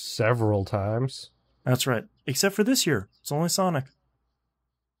Olympics several times. That's right. Except for this year. It's only Sonic.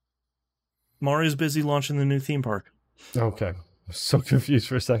 Mario's busy launching the new theme park. Okay. I was so confused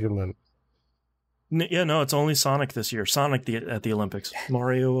for a second then. No, it's only Sonic this year. Sonic at the Olympics.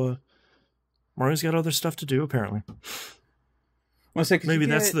 Mario's got other stuff to do, apparently. Maybe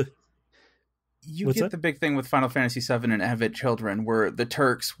that's the... You get the big thing with Final Fantasy VII and Advent Children, where the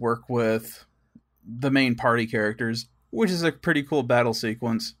Turks work with the main party characters, which is a pretty cool battle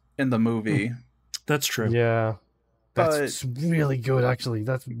sequence in the movie. That's true. Yeah. That's really good, actually.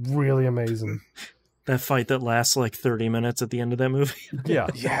 That's really amazing. That fight that lasts like 30 minutes at the end of that movie. Yeah.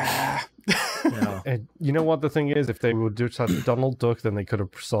 Yeah. And you know what the thing is? If they would just have Donald Duck, then they could have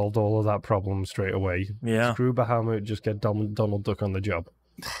solved all of that problem straight away. Yeah. Screw Bahamut, just get Donald Duck on the job.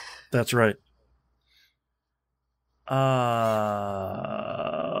 That's right.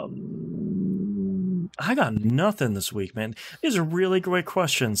 I got nothing this week, man. These are really great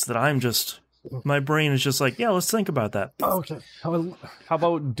questions that my brain is just like, yeah, let's think about that. Okay. How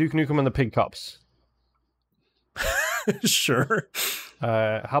about Duke Nukem and the Pig Cops? Sure.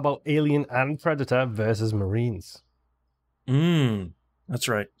 How about Alien and Predator versus Marines? That's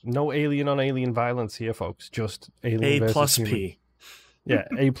right. No alien on alien violence here, folks. Just alien A versus plus human. P. Yeah,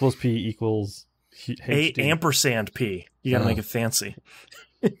 A plus P equals HD. A ampersand P. You gotta make it fancy.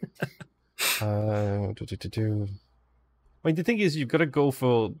 Wait, the thing is, you've got to go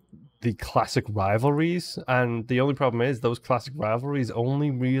for the classic rivalries, and the only problem is those classic rivalries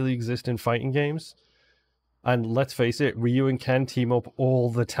only really exist in fighting games. And let's face it, Ryu and Ken team up all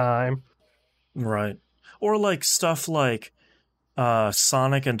the time. Right. Or like stuff like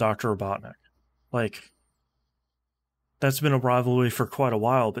Sonic and Dr. Robotnik. Like, that's been a rivalry for quite a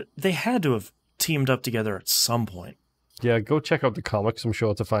while, but they had to have teamed up together at some point. Yeah, go check out the comics, I'm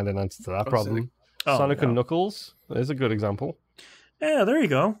sure, to find an answer to that problem. Sonic and Knuckles is a good example. Yeah, there you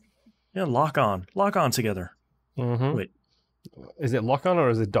go. Yeah, lock on together. Mm-hmm. Wait. Is it lock on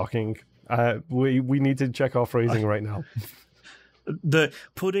or is it docking? We need to check our phrasing right now. The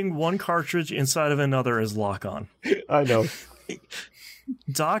putting one cartridge inside of another is lock on. I know.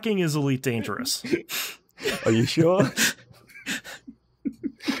 Docking is Elite Dangerous. Are you sure?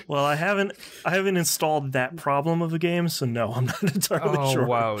 Well, I haven't installed that problem of the game, so no, I'm not entirely sure. Oh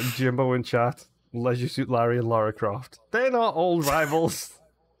wow, Jimbo in chat. Leisure Suit Larry and Lara Croft. They're not old rivals.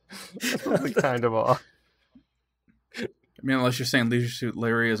 They kind of are. I mean, unless you're saying Leisure Suit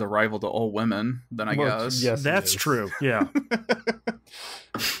Larry is a rival to all women, then I guess. Yes, that's true. Yeah.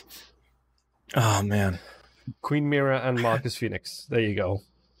 Oh man. Queen Mira and Marcus Phoenix. There you go.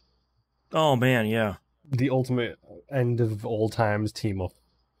 Oh man, yeah. The ultimate end of all times team up.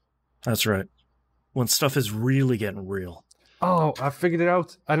 That's right. When stuff is really getting real. Oh, I figured it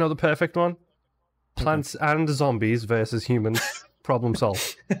out. I know the perfect one. Plants and zombies versus humans. Problem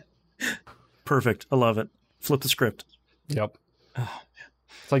solved. Perfect. I love it. Flip the script. Yep.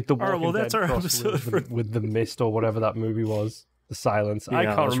 It's like the Walking that's Dead our cross episode with the Mist or whatever that movie was. The Silence. Yeah, I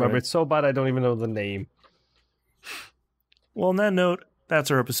can't remember. right. It's so bad I don't even know the name. Well, on that note, that's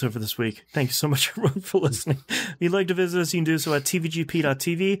our episode for this week. Thank you so much, everyone, for listening. If you'd like to visit us, you can do so at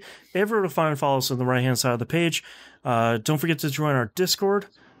tvgp.tv. Everyone will find and follow us on the right-hand side of the page. Don't forget to join our Discord.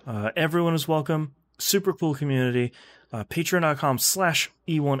 Everyone is welcome. Super cool community.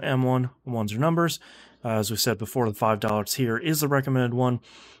 Patreon.com/E1M1. Ones are numbers. As we said before, the $5 here is the recommended one.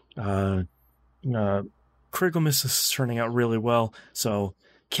 Critical Misses is turning out really well, so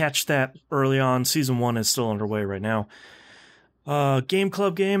catch that early on. Season 1 is still underway right now. Game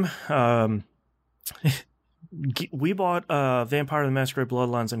Club game. We bought Vampire the Masquerade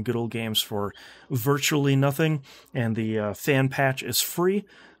Bloodlines and Good Old Games for virtually nothing, and the fan patch is free.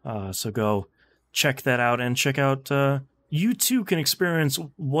 So go check that out, and check out... you too can experience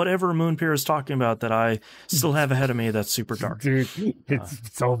whatever Moonpier is talking about that I still have ahead of me that's super dark. Dude,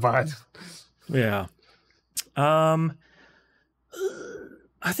 it's so bad. Yeah. I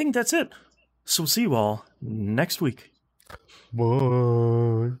think that's it. So we'll see you all next week.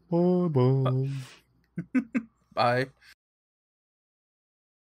 Bye. Bye. Bye. Bye.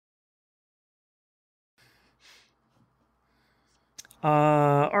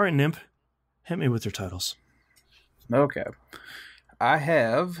 All right, Nimp. Hit me with your titles. Okay. I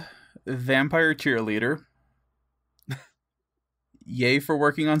have Vampire Cheerleader. Yay for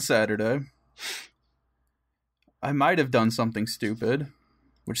working on Saturday. I might have done something stupid,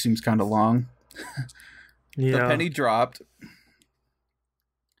 which seems kind of long. Yeah. The penny dropped.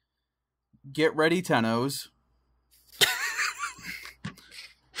 Get ready, Tennos.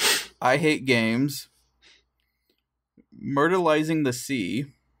 I hate games. Myrtleizing the Sea.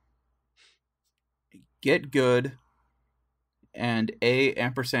 Get good. And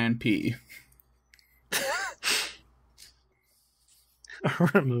A&P.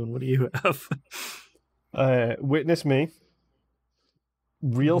 Moon, what do you have? Witness Me.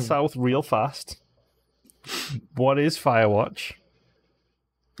 Real South, Real Fast. What is Firewatch?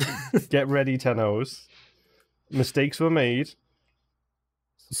 Get ready, Tennos. Mistakes were made.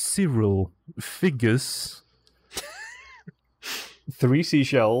 Cyril Figures. 3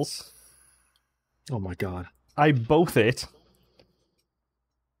 Seashells. Oh my god. I both it.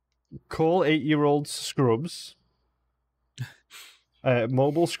 Call 8-year-old scrubs.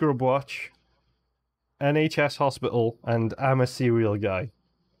 Mobile scrub watch. NHS hospital, and I'm a serial guy.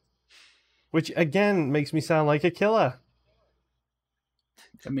 Which again makes me sound like a killer.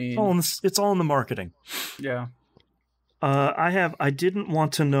 I mean, it's all in the marketing. Yeah. I didn't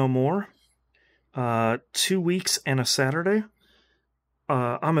want to know more. 2 weeks and a Saturday.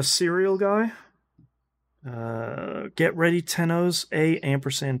 I'm a serial guy. Get ready, Tennos,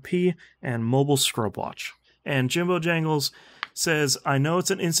 A&P, and mobile scrub watch. And Jimbo Jangles says, I know it's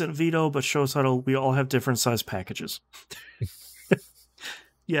an instant veto, but show title, we all have different size packages.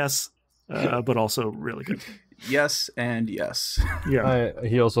 Yes, but also really good. Yes and yes. Yeah.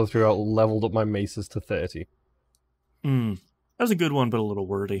 He also threw out leveled up my maces to 30. That was a good one, but a little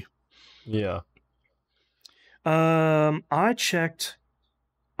wordy. Yeah. I checked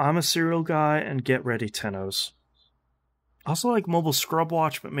I'm a serial guy and get ready, Tennos. Also like mobile scrub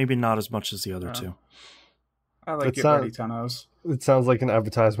watch, but maybe not as much as the other two. I like Get Ready, Tennos. It sounds like an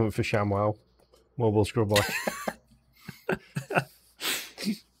advertisement for ShamWow. Mobile scrub watch.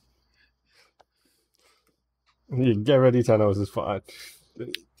 Get Ready, Tennos is fine.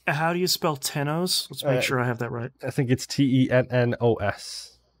 How do you spell Tennos? Let's make sure I have that right. I think it's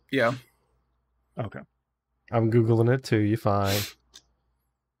Tennos. Yeah. Okay. I'm Googling it too, you're fine.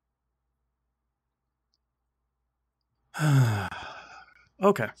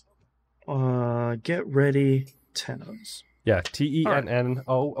 Okay. Get ready, Tennos. Yeah, TENNO''S.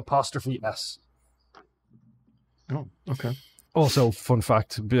 Oh, okay. Also, fun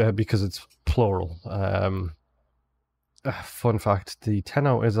fact, because it's plural. Fun fact: the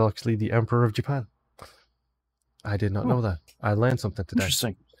Tenno is actually the Emperor of Japan. I did not know that. I learned something today.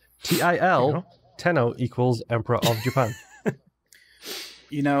 Interesting. TIL Tenno equals Emperor of Japan.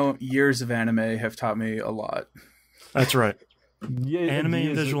 Years of anime have taught me a lot. That's right. Anime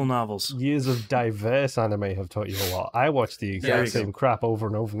and visual novels. Years of diverse anime have taught you a lot. I watch the exact same crap over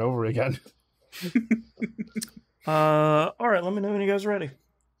and over and over again. All right, let me know when you guys are ready.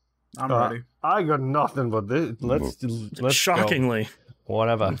 I'm ready. I got nothing but this. Let's shockingly go.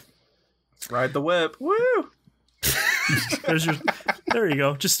 Whatever. Let's ride the whip. Woo! There you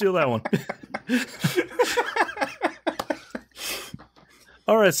go. Just steal that one.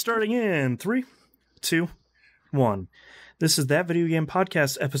 All right, starting in 3, 2, 1. This is That Video Game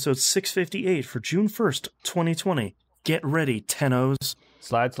Podcast, episode 658 for June 1st, 2020. Get ready, Tennos.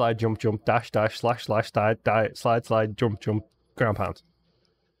 Slide, slide, jump, jump, dash, dash, slash, slash, die, slide, slide, jump, jump, ground pound.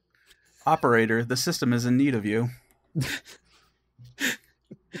 Operator, the system is in need of you.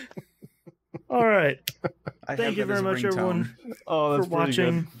 All right. Thank you very much, everyone, for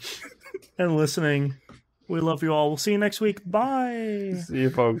watching and listening. We love you all. We'll see you next week. Bye. See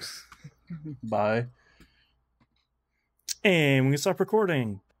you, folks. Bye. And we can stop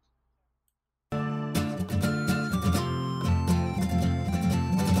recording.